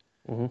point.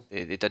 Mm-hmm.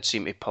 They did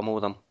seem to pummel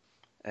them.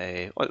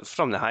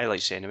 From the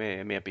highlights anyway,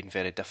 it may have been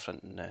very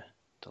different in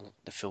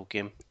the full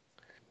game.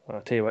 I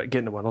tell you what,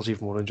 getting the winners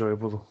even more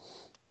enjoyable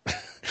though.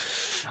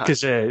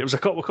 Because it was a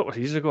couple of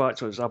seasons ago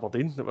actually, it was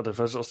Aberdeen that were the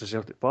visitors to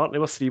Celtic Park. They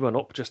were 3-1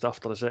 up just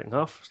after the second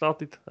half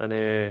started,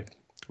 and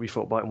we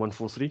fought back and won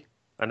 4-3,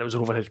 and it was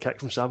an overhead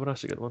kick from Samaras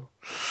to get the winner.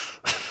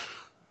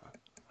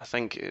 I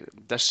think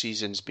this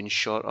season's been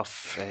short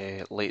of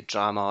late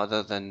drama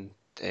other than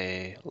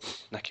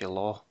Nicky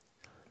Law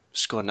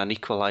scoring an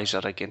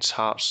equaliser against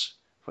Hearts,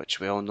 which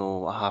we all know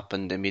what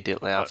happened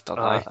immediately after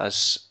that,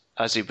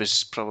 as he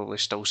was probably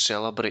still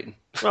celebrating.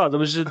 Well, there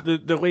was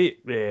the late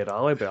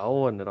Rally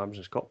Bell and the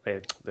Ramsden's Cup,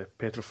 the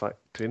Petrofac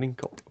Training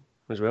Cup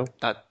as well.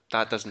 That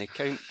doesn't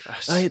count.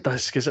 Aye, it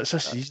does, because it's a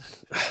season.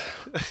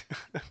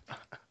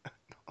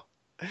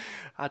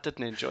 I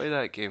didn't enjoy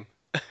that game.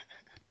 I've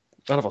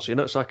never seen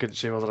it, so I couldn't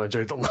say whether I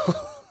enjoyed it or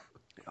not.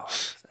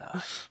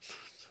 I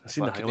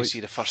couldn't see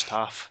the first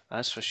half,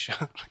 that's for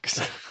sure.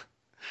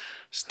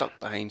 Stuck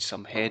behind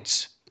some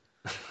heads.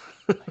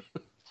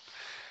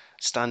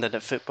 Standing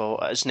at football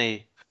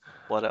isn't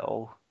what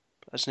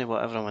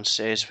everyone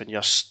says when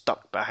you're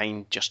stuck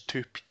behind just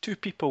two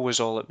people was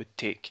all it would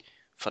take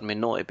for me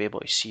not to be able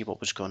to see what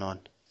was going on.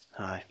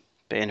 Aye.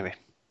 But anyway,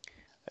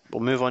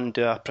 we'll move on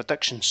to our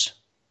predictions.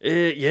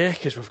 Yeah,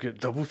 because we've got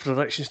double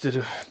predictions to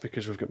do,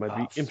 because we've got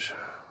midweek games.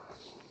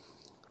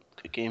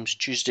 Good games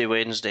Tuesday,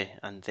 Wednesday,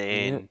 and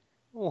then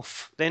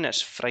then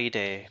it's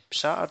Friday,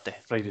 Saturday.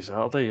 Friday,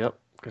 Saturday, yep.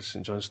 Because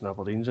St Johnstone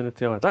Aberdeen's in the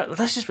tail.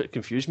 This is what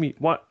confused me.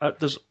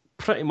 There's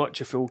pretty much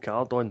a full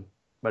card on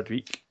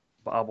midweek,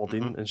 but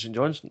Aberdeen and St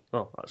Johnstone.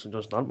 No, St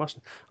Johnstone aren't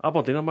missing.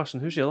 Aberdeen are missing.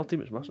 Who's the other team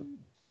that's missing?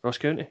 Ross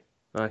County.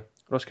 Aye,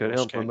 Ross County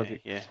aren't playing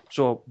midweek. Yeah.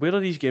 So where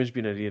are these games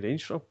being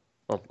rearranged from?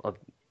 Or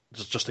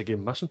there's just a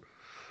game missing?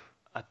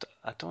 I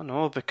don't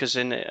know, because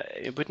then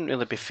it wouldn't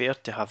really be fair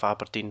to have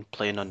Aberdeen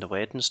playing on the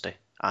Wednesday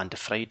and the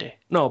Friday.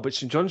 No, but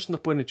St Johnstone are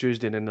playing the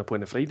Tuesday and then they're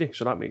playing the Friday,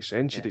 so that makes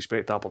sense. You'd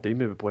expect Aberdeen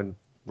maybe playing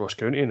Ross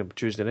County on a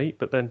Tuesday night,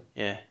 but then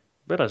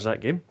where is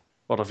that game?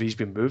 Or have he's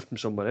been moved from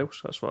somewhere else?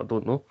 That's what I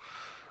don't know.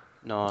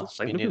 No,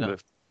 me neither.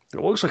 It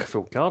looks like a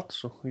full card,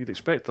 so you'd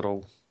expect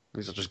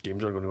these are just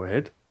games that are going to go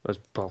ahead as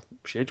per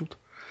scheduled.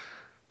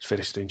 It's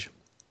very strange.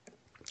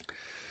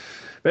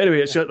 But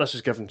anyway, this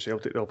is giving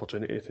Celtic the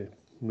opportunity to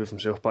move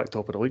himself back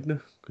top of the league now,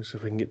 because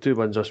if we can get 2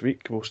 wins this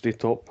week, we'll stay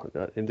top at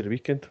the end of the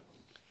weekend.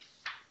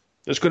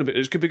 It's going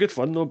to be good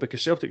fun though,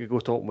 because Celtic could go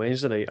top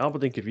Wednesday night,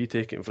 Aberdeen could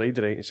retake it on Friday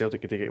night, and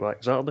Celtic could take it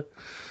back Saturday.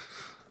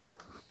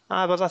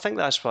 But I think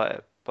that's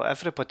what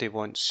everybody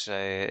wants,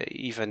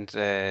 even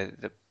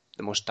the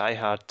most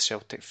diehard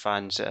Celtic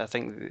fans. I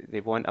think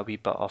they want a wee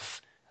bit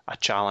of a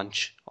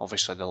challenge.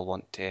 Obviously, they'll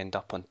want to end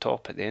up on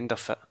top at the end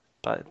of it,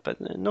 but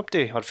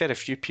nobody, or very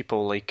few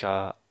people, like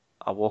a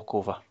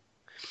walkover.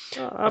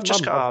 I've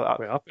just got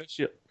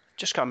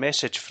a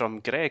message from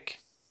Greg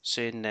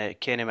saying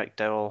that Kenny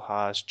McDowell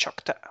has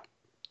chucked it,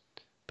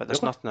 but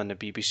there's nothing on the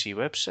BBC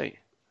website.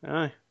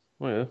 Aye.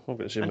 Oh yeah, I've got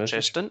the same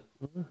message.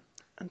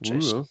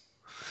 Interesting.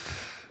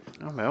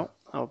 Oh well,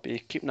 I'll be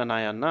keeping an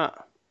eye on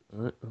that.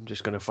 Right, I'm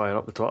just going to fire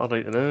up the Twitter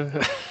right now.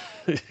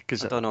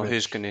 I don't know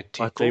who's going to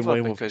take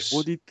over,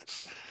 because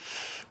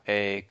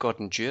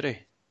Gordon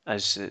Jury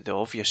is the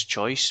obvious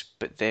choice,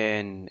 but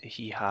then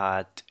he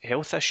had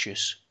health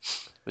issues.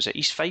 Was it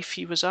East Fife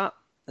he was at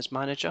as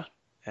manager?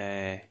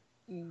 Aye,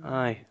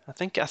 I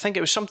think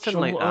it was something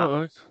like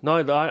that. No,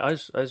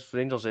 as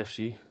Rangers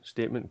FC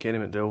statement, Kenny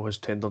McDowell has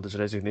tendered his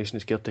resignation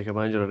as caretaker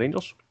manager of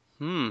Rangers.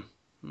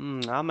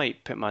 I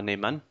might put my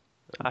name in.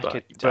 I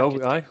could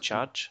take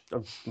charge.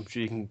 I'm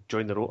sure you can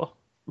join the rota.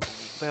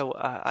 Well,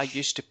 I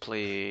used to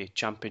play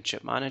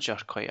Championship Manager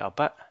quite a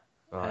bit.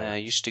 I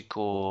used to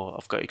go.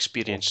 I've got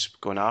experience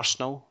going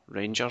Arsenal,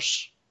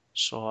 Rangers,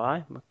 so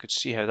I could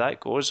see how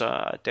that goes.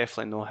 I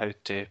definitely know how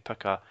to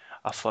pick a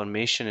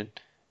formation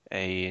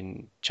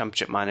in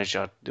Championship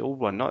Manager, the old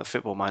one, not the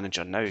Football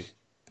Manager now.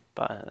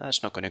 But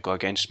that's not going to go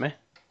against me.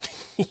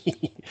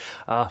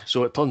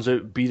 So it turns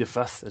out B the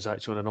 5th is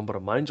actually the number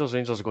of managers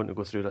Rangers are going to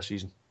go through this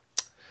season.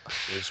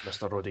 There's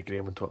Mr. Roddy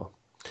Graham on Twitter.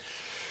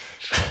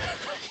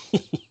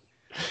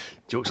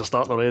 Jokes are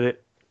starting already.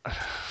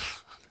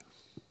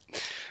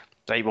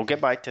 Right, we'll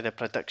get back to the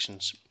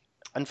predictions.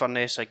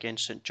 Inverness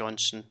against St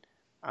Johnstone,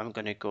 I'm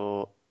going to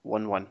go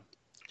 1-1.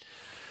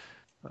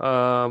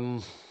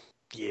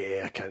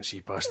 Yeah, I can't see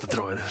past the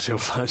draw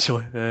myself,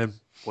 actually.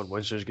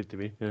 1-1 sounds good to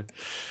me. Yeah.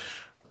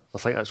 I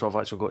think that's what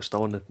I've actually got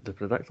still on the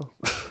predictor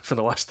for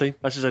the last time.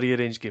 This is a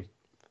rearranged game.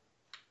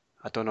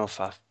 I don't know if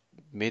I've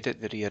made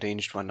it the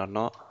rearranged one or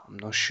not. I'm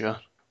not sure.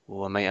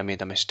 I might have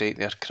made a mistake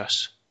there,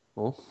 Chris.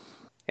 Oh.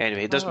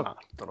 Anyway, it doesn't matter.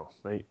 Don't know.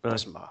 Right.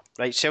 Doesn't matter.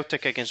 Right,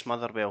 Celtic against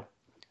Motherwell.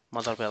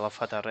 Motherwell have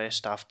had a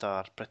rest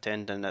after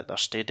pretending that their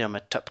stadium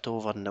had tipped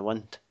over in the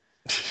wind.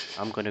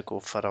 I'm going to go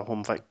for a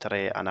home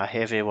victory, and a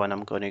heavy one.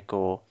 I'm going to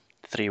go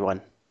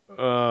 3-1.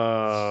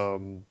 I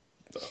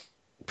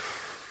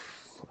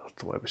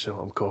don't want to say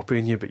I'm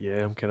copying you, but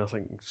yeah, I'm kind of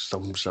thinking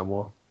something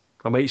similar.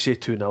 I might say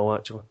 2-0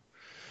 actually.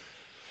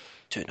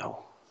 2-0.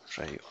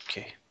 Right,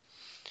 okay.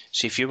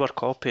 See, if you were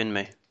copying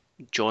me,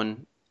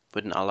 John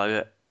wouldn't allow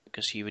it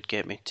because he would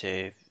get me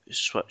to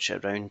switch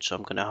it around, so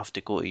I'm going to have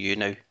to go to you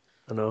now.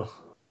 I know.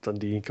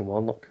 Dundee and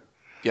Kilmarnock.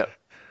 Yep.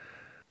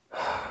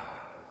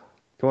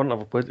 Kilmarnock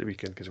never played the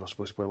weekend because we're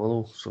supposed to play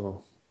Willow,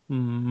 so...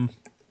 I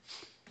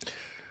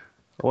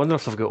wonder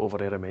if they've got over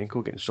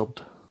Eremenko getting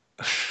subbed.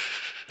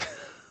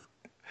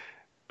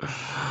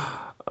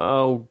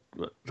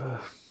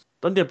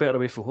 Dundee are better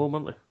away from home,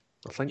 aren't they?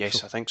 I think Yes,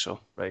 so. I think so.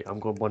 Right, I'm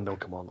going 1-0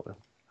 Kilmarnock then.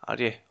 Are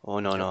you? Oh,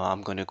 no,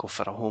 I'm going to go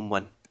for a home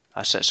win.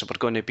 That's it. So we're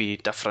going to be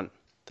different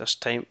this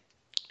time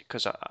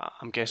because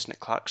I'm guessing that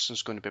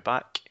Clarkson's going to be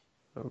back.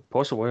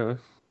 Possibly, yeah.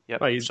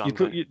 Yep. Right, So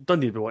you don't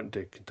need to be wanting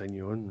to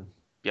continue on.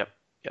 Yep.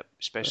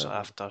 Especially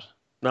after.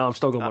 No, I'm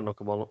still going 1-0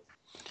 Kilmarnock.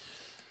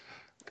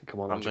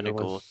 I'm going to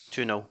go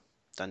 2-0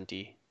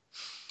 Dundee.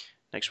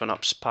 Next one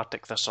up's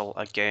Partick Thistle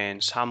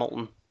against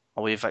Hamilton.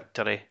 Away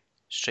victory.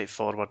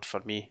 Straightforward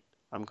for me.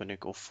 I'm going to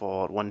go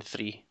for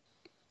 1-3.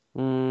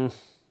 No,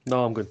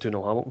 I'm going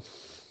 2-0 Hamilton.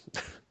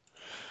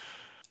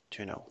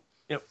 2-0.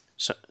 Yep.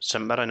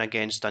 St Mirren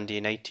against Dundee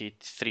United.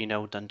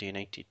 3-0 Dundee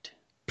United.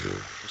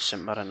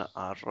 St Mirren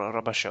are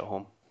rubbish at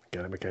home.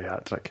 Gary Mackay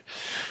hat-trick.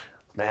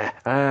 Nah.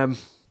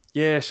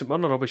 Yeah, St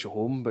Mirren are rubbish at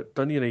home, but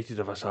Dundee United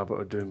have this habit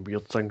of doing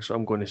weird things, so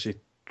I'm going to say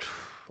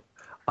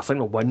I think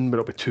they'll win, but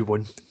it'll be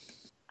 2-1.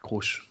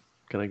 Close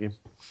kind of game.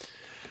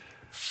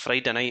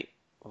 Friday night,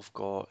 we've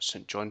got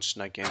St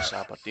Johnstone against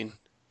Aberdeen.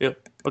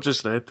 Yep, I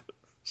just read.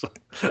 So,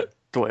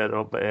 don't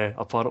interrupt, but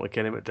apparently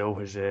Kenny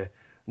McDowell is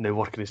now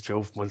working his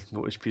 12-month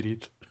notice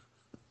period.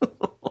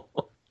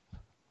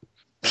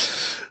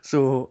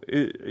 So,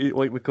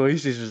 like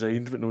McCoy's, he's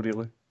resigned, but no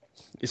really.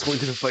 He's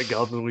wanting to fit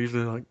garden leave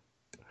now, I think.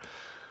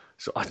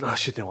 So, I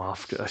shouldn't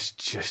laugh, this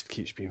just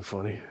keeps being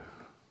funny.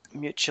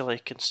 Mutually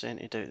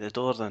consented out the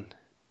door then?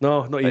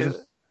 No, not even.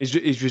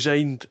 He's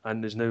resigned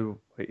and is now...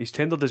 He's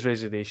tendered his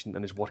resignation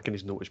and is working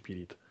his notice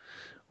period,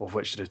 of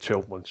which there is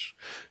 12 months.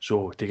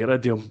 So, to get rid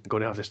of him, I'm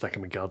going to have to stick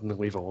him in garden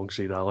leave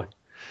alongside Ali.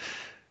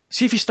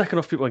 See if he's sticking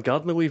off people in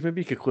garden leave,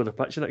 maybe he could clear the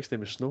pitch the next time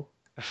with snow.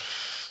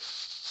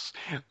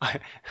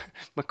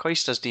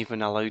 McCoist isn't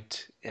even allowed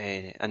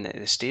in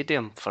the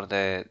stadium for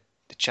the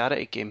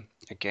charity game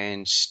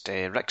against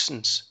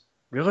Rixon's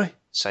Really?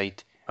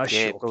 side. That's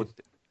shocking.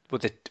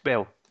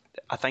 Well,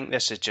 I think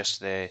this is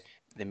just the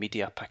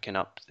media picking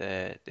up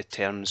the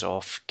terms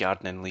of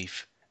gardening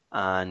leave,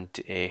 and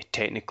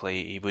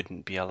technically he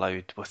wouldn't be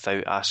allowed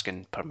without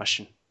asking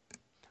permission.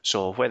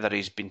 So whether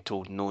he's been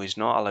told no, he's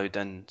not allowed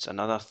in, is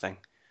another thing.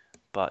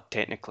 But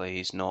technically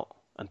he's not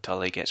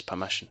until he gets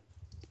permission.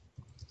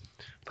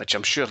 Which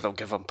I'm sure they'll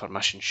give him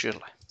permission, surely.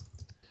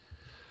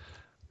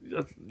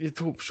 You'd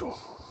hope so.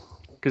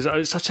 Because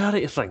it's a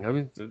charity thing. I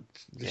mean, there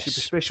should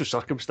be special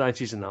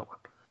circumstances in that one.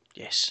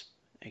 Yes,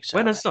 exactly.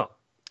 When is that?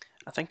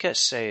 I think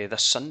it's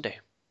this Sunday.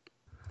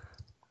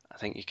 I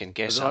think you can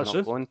guess I'm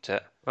not going to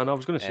it. And I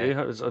was going to say,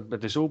 have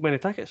they sold many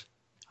tickets?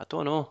 I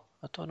don't know.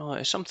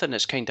 It's something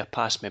that's kind of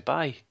passed me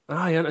by.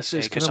 Yeah, it's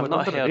kind of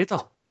under the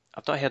radar.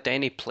 I've not heard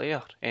any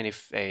player, any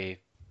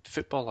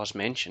footballers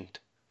mentioned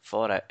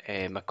for it.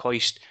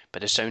 McCoist,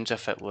 but it sounds as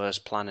if it was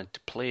planning to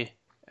play.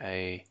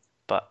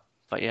 But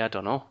yeah, I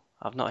don't know.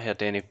 I've not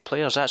heard any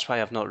players. That's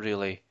why I've not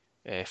really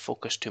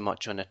focused too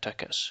much on the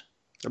tickets.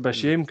 It'd be a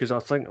shame because I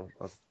think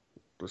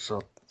it's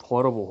a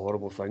horrible,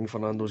 horrible thing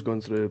Fernando's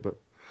going through. But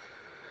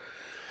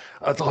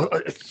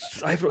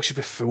Ibrox should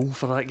be full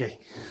for that guy.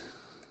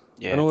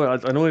 Yeah.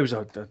 I know he was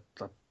a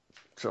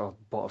sort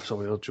of butt of some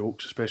of their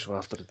jokes, especially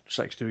after the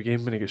 6-2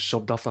 game when he gets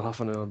subbed after half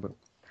an hour. But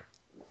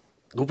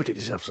nobody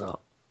deserves that.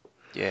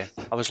 Yeah,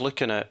 I was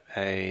looking at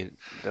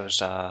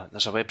there's a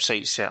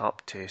website set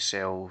up to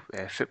sell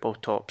football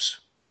tops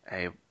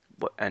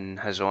in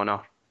his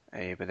honour,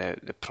 with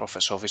the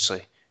profits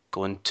obviously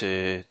going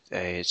to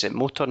is it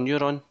Motor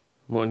Neuron?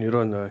 Motor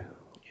Neuron, no.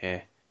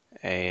 Yeah,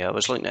 I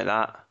was looking at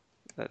that.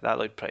 That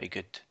looked pretty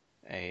good.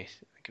 I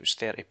think it was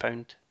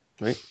 £30.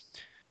 Right.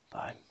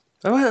 Bye.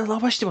 I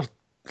wish they were.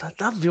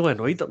 I'm really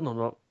annoyed that they're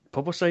not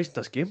publicising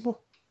this game though.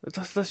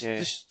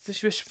 They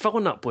should be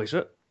filling that place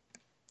out.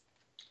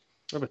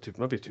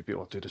 Maybe two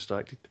people are too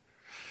distracted.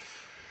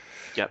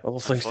 Yep. Other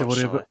things to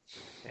worry about.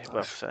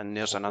 And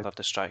there's another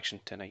distraction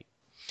tonight.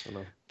 I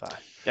know.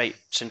 Right,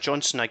 St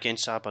Johnstone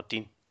against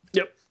Aberdeen.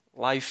 Yep.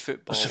 Live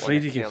football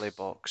on the telly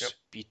box. Yep.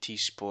 BT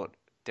Sport.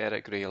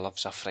 Derek Ray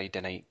loves a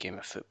Friday night game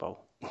of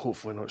football.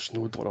 Hopefully not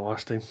snowed like the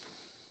last time.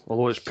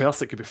 Although it's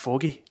Perth, it could be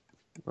foggy.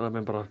 I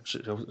remember a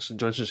St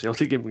Johnstone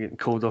Celtic game getting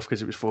called off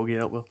because it was foggy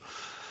out there.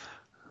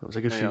 That was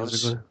a good few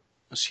years ago.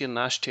 I see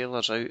Nash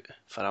Taylor's out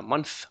for a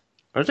month.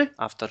 Is he?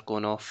 After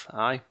going off,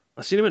 aye.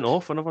 I seen he went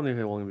off. I never knew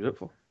how long he was out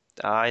for.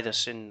 Aye, they're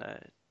saying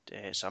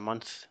it's a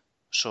month.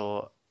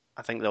 So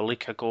I think they'll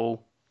leak a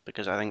goal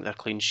because I think their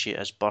clean sheet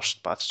is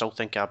burst. But I still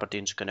think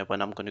Aberdeen's going to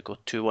win. I'm going to go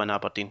 2-1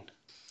 Aberdeen.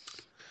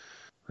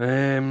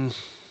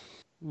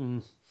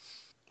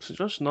 St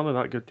Johnstone, none of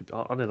that good to beat.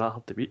 None of that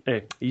hard to beat.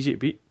 Easy to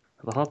beat.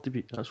 They're hard to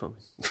beat. That's what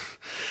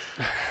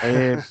I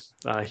mean.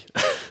 Aye.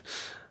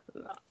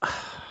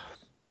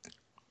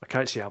 I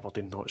can't see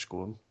Aberdeen not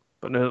scoring.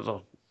 But now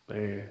that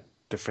their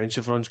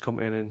defensive runs come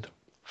to an end,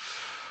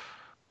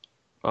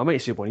 I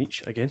might say one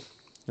each again.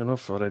 I know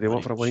I've already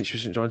went for a one each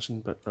with St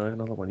Johnstone, but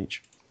another one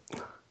each.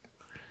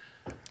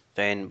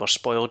 Then we're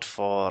spoiled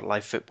for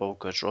live football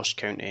because Ross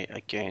County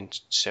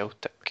against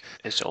Celtic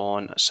is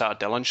on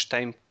Saturday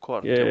lunchtime,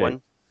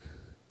 1:45.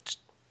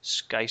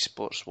 Sky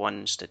Sports 1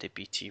 instead of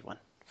BT 1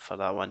 for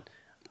that one.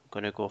 I'm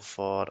going to go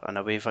for an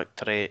away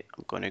victory.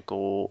 I'm going to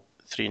go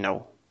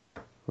 3-0.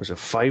 Was it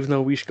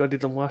 5-0 we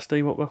scudded them last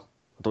time up there?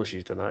 I don't see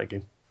us doing that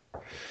again.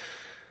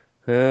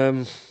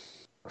 It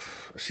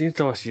seems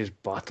to us he's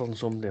battering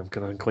somebody. I'm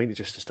kind of inclined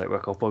to stick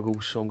with a couple of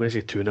goals, so I'm going to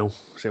say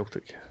 2-0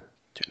 Celtic.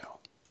 2-0.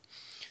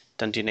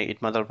 Dundee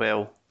United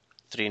Motherwell,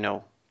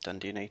 3-0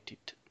 Dundee United.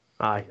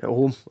 Aye, at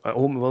home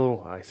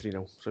Motherwell, aye,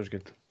 3-0, sounds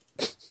good.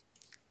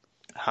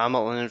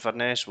 Hamilton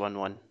Inverness,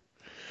 1-1.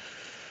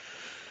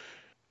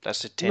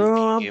 That's the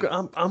 10p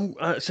game.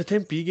 It's a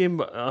 10p game,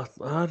 but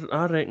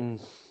I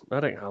reckon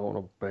Hamilton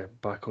will be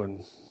back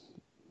in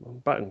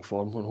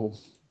form on home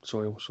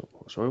soil.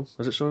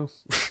 Is it soil?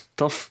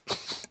 Turf.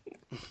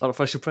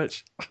 Artificial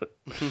pitch.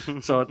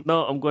 So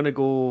no, I'm going to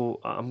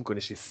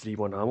say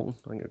 3-1 Hamilton.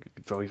 I think I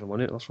could draw even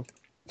money at this one.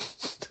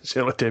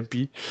 Certainly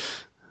 10p.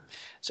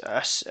 So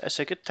it's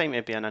a good time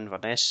to be an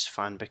Inverness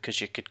fan, because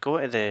you could go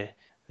to the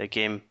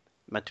game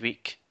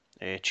midweek,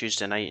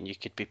 Tuesday night, and you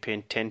could be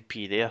paying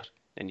 10p there,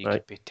 and you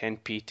could pay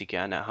 10p to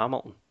get in at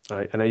Hamilton.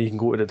 Right, and then you can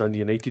go to the Dundee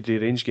United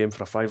range game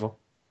for a £5.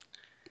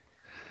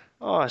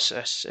 Oh,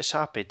 it's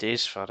happy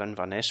days for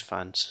Inverness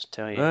fans, I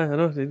tell you. I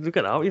know. Look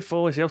at that. You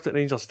follow Celtic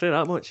Rangers, stay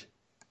that much.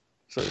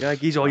 So yeah,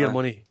 give all your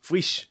money.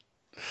 Fleece.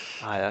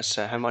 Aye, that's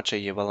how much are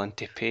you willing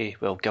to pay?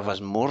 Well, give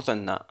us more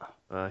than that.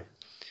 Aye.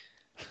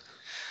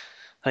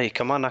 Hey,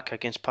 Kilmarnock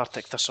against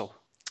Partick Thistle.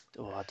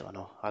 Oh, I don't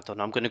know.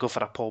 I'm going to go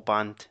for a Paul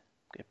Band.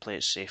 I'm going to play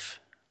it safe.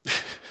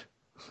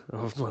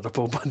 I've not had a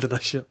Paul Band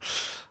this year.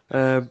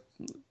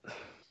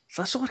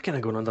 Thistle are kind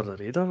of going under the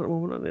radar at the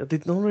moment. They're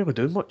not really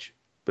doing much,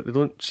 but they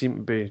don't seem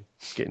to be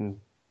getting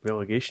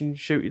relegation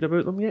shouted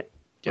about them yet.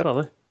 Yep. Where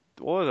are they?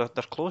 Oh,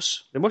 they're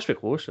close. They must be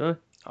close, aye.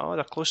 Oh,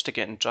 they're close to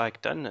getting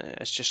dragged in.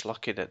 It's just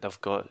lucky that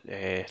they've got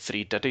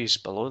 3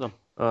 Diddies below them.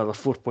 They're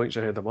 4 points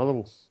ahead of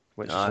Motherwell,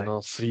 which is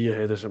another 3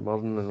 ahead of St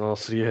Mirren and another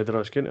 3 ahead of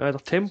Ross County. They're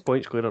 10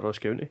 points clear of Ross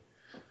County.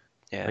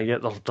 Yeah. And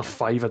yet they're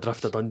 5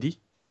 adrift of Dundee.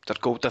 Their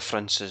goal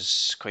difference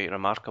is quite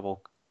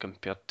remarkable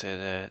compared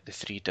to the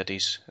 3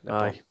 Diddies.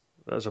 Aye,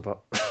 that's a bit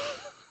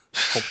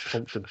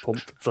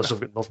pumped. Thistle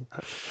got nothing.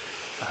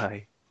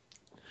 Aye.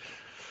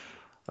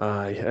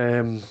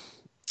 I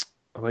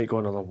might go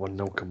another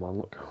 1-0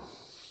 Kilmarnock.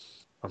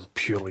 I'm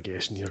purely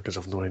guessing here because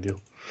I've no idea.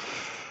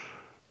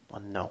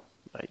 1-0,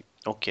 right.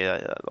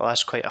 Okay,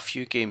 that's quite a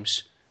few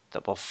games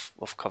that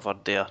we've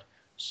covered there.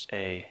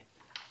 So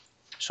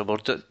we're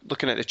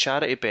looking at the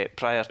charity bet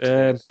prior to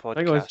the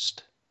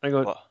podcast. Hang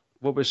on.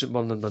 What about St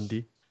Mirren and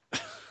Dundee?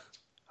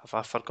 Have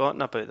I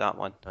forgotten about that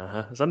one?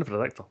 It's in the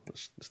predictor.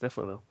 It's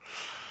definitely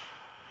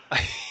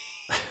there.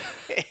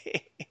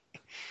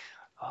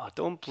 Oh,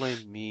 don't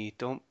blame me.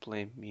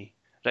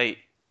 Right,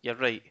 you're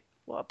right.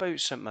 What about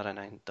St Mirren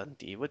and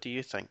Dundee? What do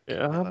you think?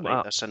 Yeah, I'll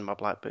write this in my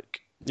black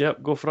book.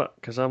 Yep, go for it,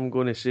 because I'm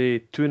going to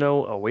say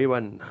 2-0 away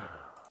win.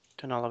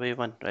 2-0 away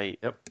win, right.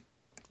 Yep.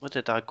 What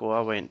did I go?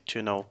 I went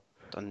 2-0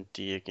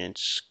 Dundee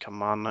against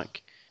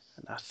Kilmarnock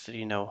and a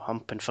 3-0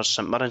 humping for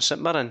St Mirren.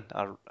 St Mirren,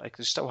 they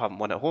still haven't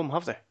won at home,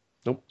 have they?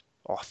 Nope.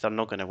 Oh, they're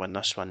not going to win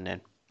this one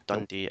then.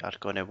 Dundee are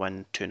going to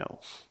win 2-0.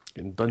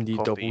 And Dundee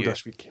double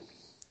this week.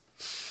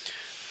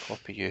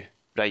 Copy you.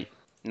 Right,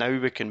 now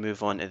we can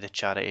move on to the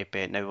charity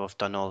bet. Now we've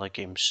done all the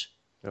games.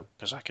 Yep.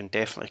 Because I can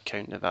definitely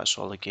count that's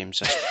all the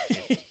games.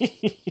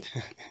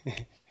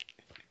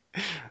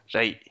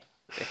 Right,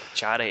 the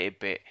charity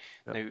bet.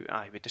 Yep.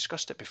 Now, we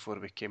discussed it before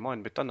we came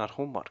on. We've done our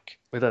homework.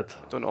 We did.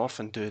 Don't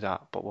often do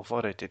that, but we've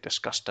already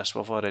discussed this.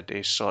 We've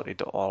already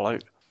sorted it all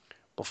out.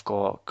 We've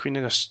got Queen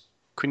of the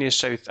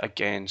South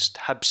against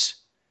Hibs.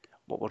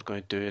 What we're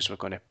going to do is we're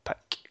going to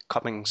pick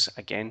Cummings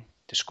again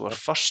to score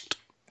first.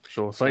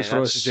 So thanks for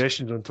all the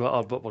suggestions on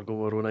Twitter, but we're going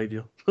with our own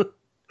idea.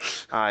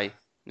 Aye.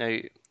 Now,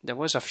 there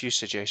was a few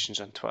suggestions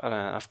on Twitter, and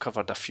I've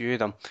covered a few of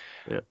them.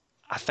 Yeah.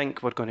 I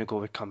think we're going to go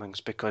with Cummings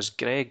because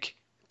Greg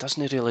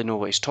doesn't really know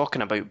what he's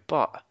talking about,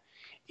 but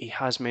he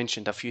has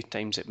mentioned a few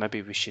times that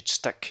maybe we should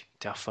stick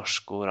to a first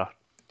scorer.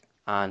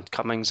 And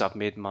Cummings, I've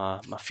made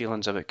my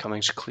feelings about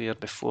Cummings clear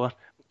before,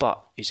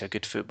 but he's a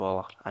good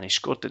footballer, and he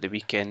scored at the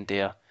weekend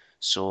there.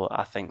 So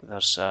I think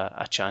there's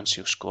a chance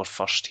he'll score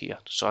first here.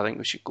 So I think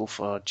we should go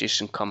for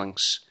Jason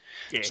Cummings.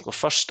 Yeah. Score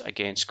first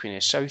against Queen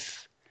of the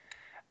South.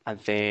 And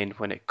then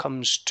when it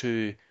comes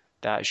to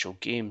the actual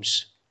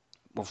games,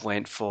 we've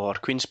went for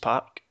Queen's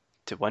Park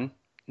to win.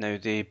 Now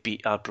they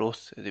beat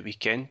Arbroath at the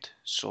weekend.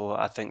 So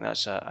I think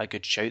that's a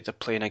good shout. They're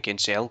playing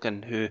against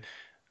Elgin, who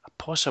are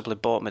possibly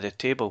bottom of the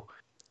table.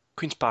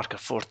 Queen's Park are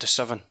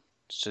 4-7.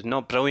 So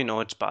not brilliant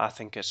odds, but I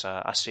think it's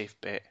a safe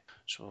bet.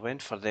 So we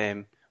went for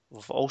them.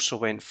 We've also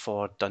went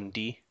for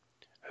Dundee,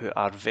 who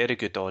are very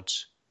good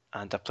odds,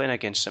 and they're playing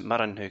against St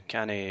Mirren, who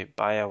can't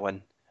buy a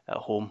win at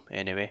home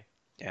anyway.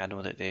 Yeah, I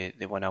know that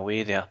they won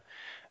away there.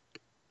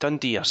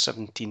 Dundee are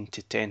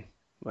 17-10,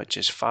 which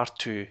is far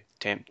too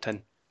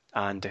tempting.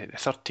 And the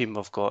third team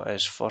we've got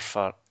is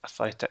Forfar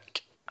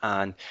Athletic,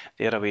 and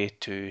they're away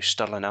to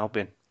Stirling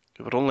Albion,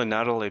 who were only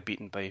narrowly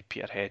beaten by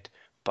Peterhead,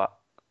 but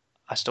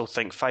I still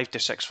think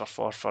 5-6 for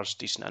Forfar's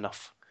decent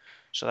enough.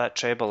 So that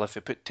treble, if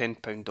we put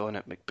 £10 on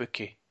at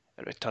McBookie,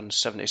 it returns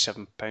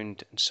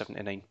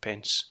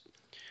 £77.79,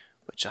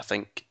 which I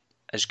think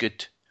is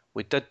good.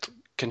 We did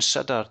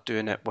consider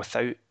doing it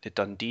without the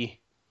Dundee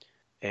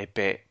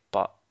bet,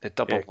 but the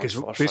double one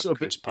for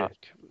Queen's Park.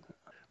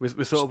 We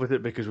thought about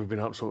it because we've been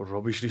absolute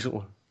rubbish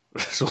recently.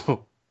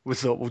 So we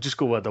thought we'll just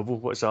go with a double.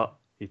 What's that?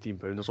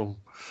 £18 or something.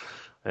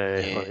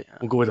 Right.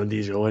 We'll go with Dundee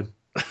as well.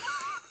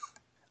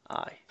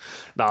 Aye.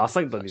 Nah, I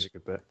think Dundee's a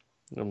good bet.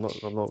 I'm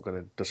not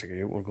going to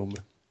disagree with what we're going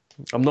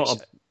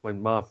with.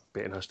 My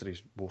betting history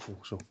is woeful.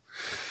 So,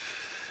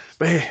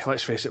 but hey,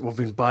 let's face it, we've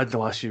been bad the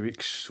last few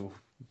weeks. So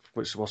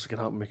what's the worst that can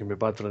happen? We can be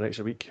bad for the next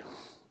week.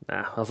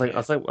 Nah, I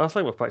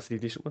think we've picked 3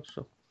 decent ones.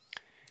 So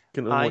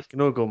can only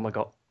go with my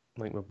gut.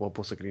 I think we're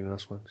both agreeing on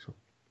this one. So.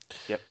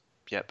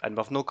 Yep, and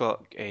we've not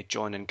got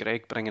John and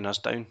Greg bringing us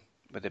down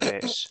with the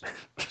bets,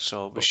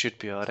 so we should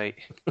be all right.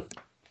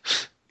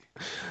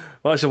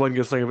 Well, that's the one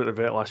good thing about the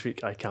bet last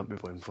week. I can't be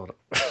blamed for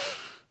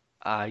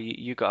it.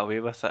 You got away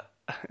with it.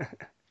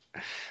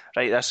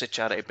 Right, that's a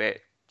charity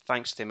bet.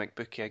 Thanks to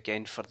McBookie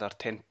again for their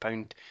 £10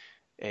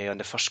 on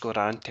the first score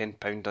and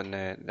 £10 on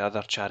the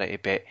other charity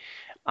bet.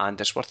 And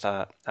it's worth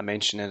a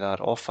mention of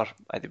their offer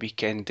at the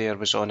weekend. There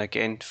was on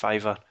again,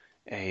 £5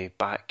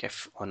 back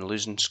if on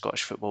losing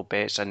Scottish football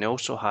bets, and they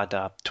also had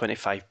a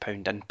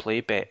 £25 in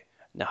play bet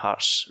in the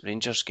Hearts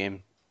Rangers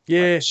game.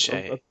 Yeah, which,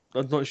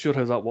 I'm not sure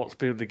how that works,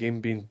 but the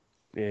game being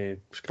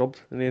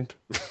scrubbed in the end.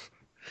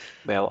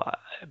 Well,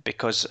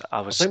 because I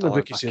was still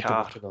in my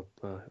car.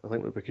 I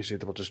think what Vicky said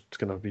they were just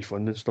going to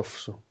refund and stuff.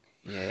 So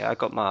yeah, I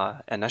got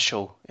my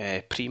initial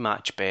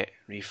pre-match bet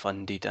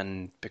refunded,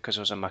 and because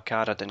I was in my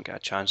car, I didn't get a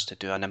chance to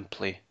do an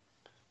in-play.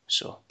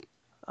 So,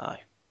 I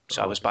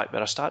was back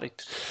where I started.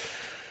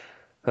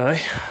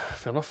 Aye,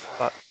 fair enough.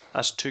 But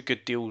that's 2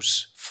 good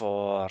deals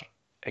for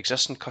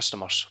existing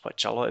customers,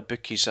 which a lot of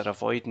bookies are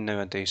avoiding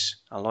nowadays.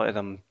 A lot of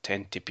them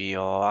tend to be,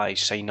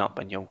 sign up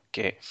and you'll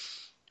get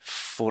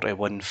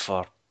 4-1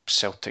 for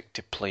Celtic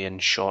to play in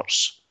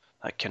shorts,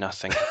 that kind of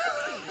thing.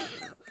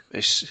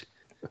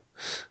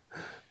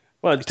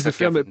 Well, to be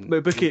fair,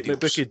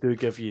 McBookie do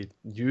give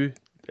you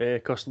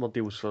customer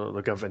deals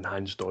they give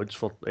enhanced odds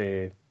for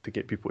to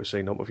get people to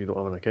sign up if you don't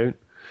have an account.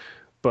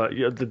 But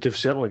yeah, they've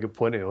certainly got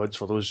plenty of odds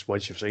for those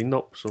once you've signed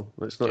up. So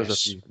it's not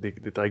as if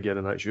they try getting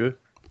and that's you.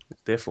 It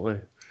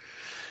definitely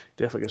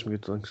gets me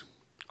good things.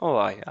 Oh,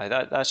 aye.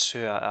 That's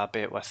who I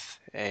bet with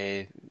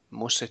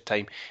most of the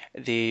time.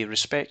 They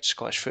respect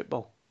Scottish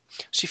football.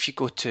 See, if you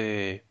go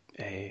to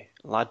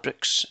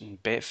Ladbrokes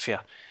and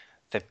Betfair,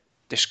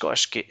 the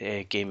Scottish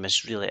game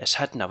is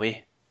hidden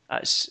away.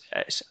 It's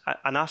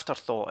an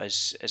afterthought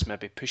is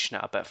maybe pushing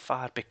it a bit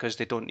far because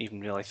they don't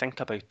even really think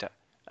about it.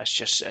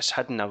 It's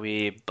hidden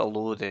away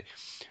below the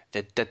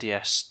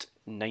diddiest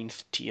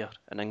 9th tier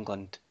in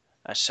England.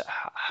 It's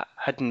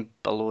hidden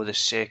below the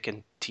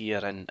 2nd tier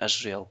in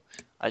Israel.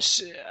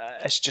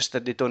 It's just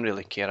that they don't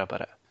really care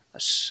about it.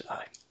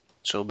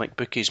 So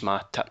McBookie's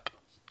my tip.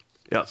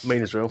 Yeah,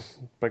 mine as well.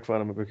 Big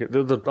fan of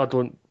McBookie. I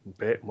don't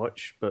bet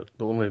much, but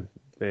the only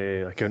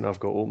account I've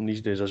got open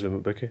these days is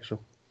with McBookie. So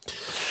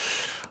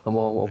I'm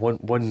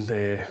one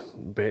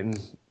betting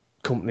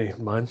company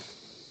man.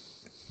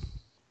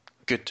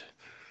 Good.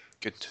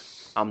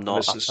 I'm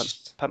not. I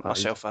pimp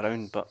myself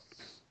around, but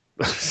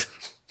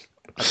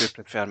I do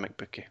prefer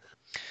McBookie.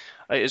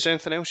 Right, is there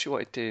anything else you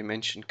wanted to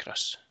mention,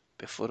 Chris,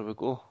 before we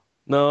go?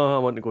 No, I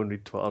want to go and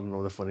read Twitter and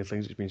all the funny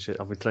things that's been said.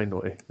 I've been trying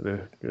not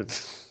to.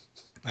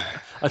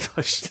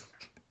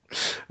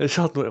 It's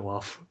hard not to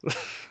laugh.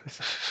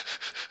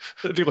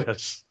 It really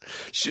is.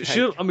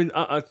 Sure, I mean,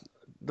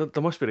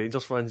 there must be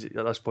Rangers fans at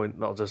this point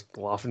that are just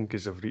laughing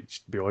because they've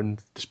reached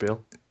beyond despair.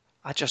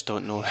 I just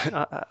don't know.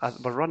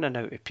 We're running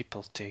out of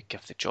people to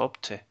give the job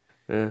to.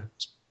 Yeah.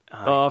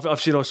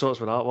 I've seen all sorts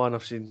with that one.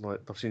 I've seen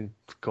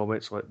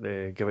comments like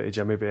give it to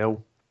Jimmy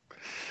Bell.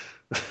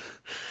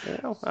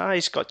 Well,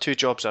 he's got 2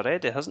 jobs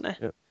already, hasn't he?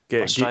 Yeah.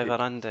 Bus driver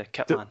and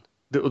kitman.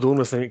 The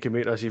only thing that can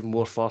make this even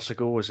more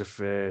farcical is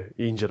if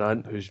Ian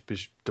Durrant, who's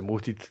was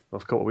demoted a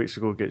couple of weeks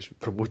ago, gets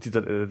promoted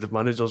into the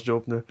manager's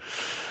job now.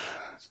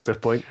 Fair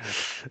point.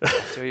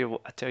 I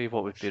tell you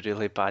what would be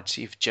really bad.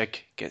 See if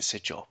Jig gets the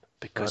job,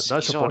 because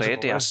he's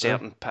already a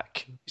certain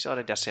pick. He's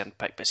already a certain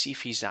pick. But see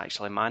if he's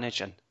actually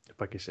managing,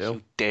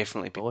 he'll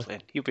definitely be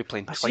playing. He'll be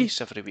playing twice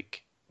every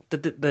week.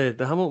 The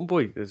Hamilton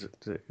boy, is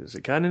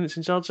it Canning that's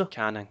in charge of?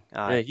 Canning,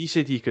 aye. Yeah, he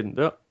said he couldn't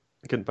do it.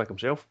 He couldn't pick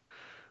himself.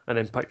 And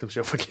then picked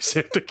himself against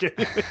Celtic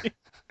anyway.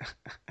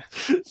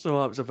 So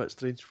that was a bit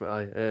strange, but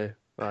aye,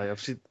 I've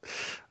seen.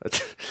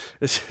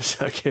 Is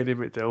that Kenny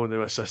McDowell,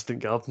 the assistant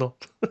gardener?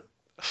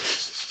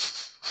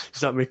 Does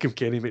that make him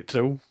Kenny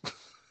McTrill?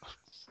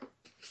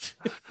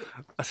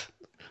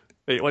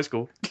 Right, let's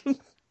go.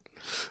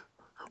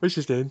 Let's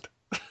just end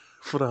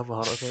before I have a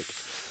heart attack.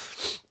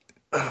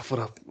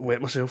 Before I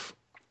wet myself.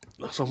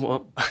 Something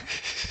like that.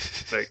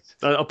 Right.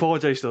 I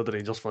apologise to all the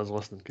Rangers fans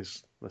listening,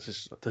 because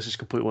this is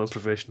completely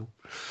unprofessional.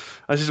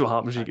 This is what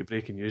happens when you get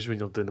breaking news when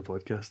you're doing the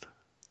podcast.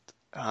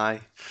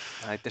 Aye,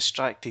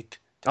 distracted.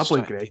 I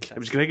blame Greg. It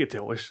was Greg that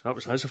told us. That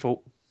was his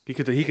fault. He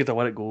could have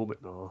let it go,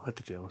 but no, I had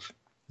to tell us.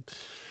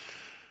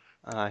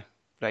 Aye,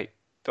 right.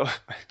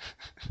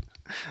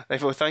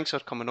 Right, well, thanks for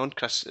coming on,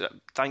 Chris.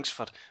 Thanks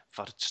for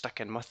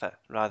sticking with it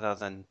rather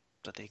than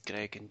bloody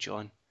Greg and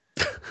John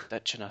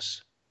ditching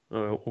us.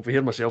 I'll be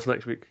here myself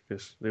next week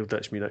because they'll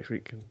ditch me next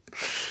week. And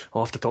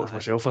I'll have to talk to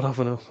myself for half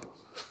an hour.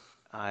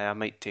 Aye, I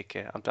might take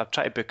it. I'm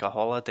trying to book a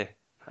holiday.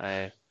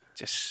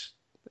 Just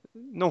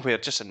nowhere,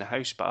 just in the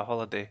house, but a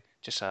holiday,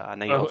 just a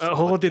night off. A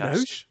holiday in the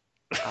house?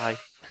 Aye.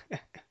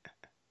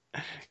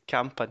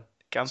 Camping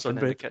in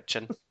the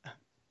kitchen.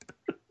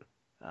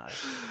 Aye.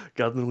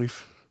 Garden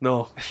leaf.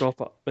 No,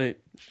 stop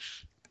it.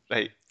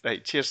 Right.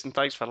 Cheers and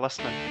thanks for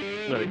listening.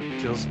 Right,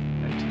 cheers.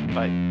 Right,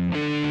 bye.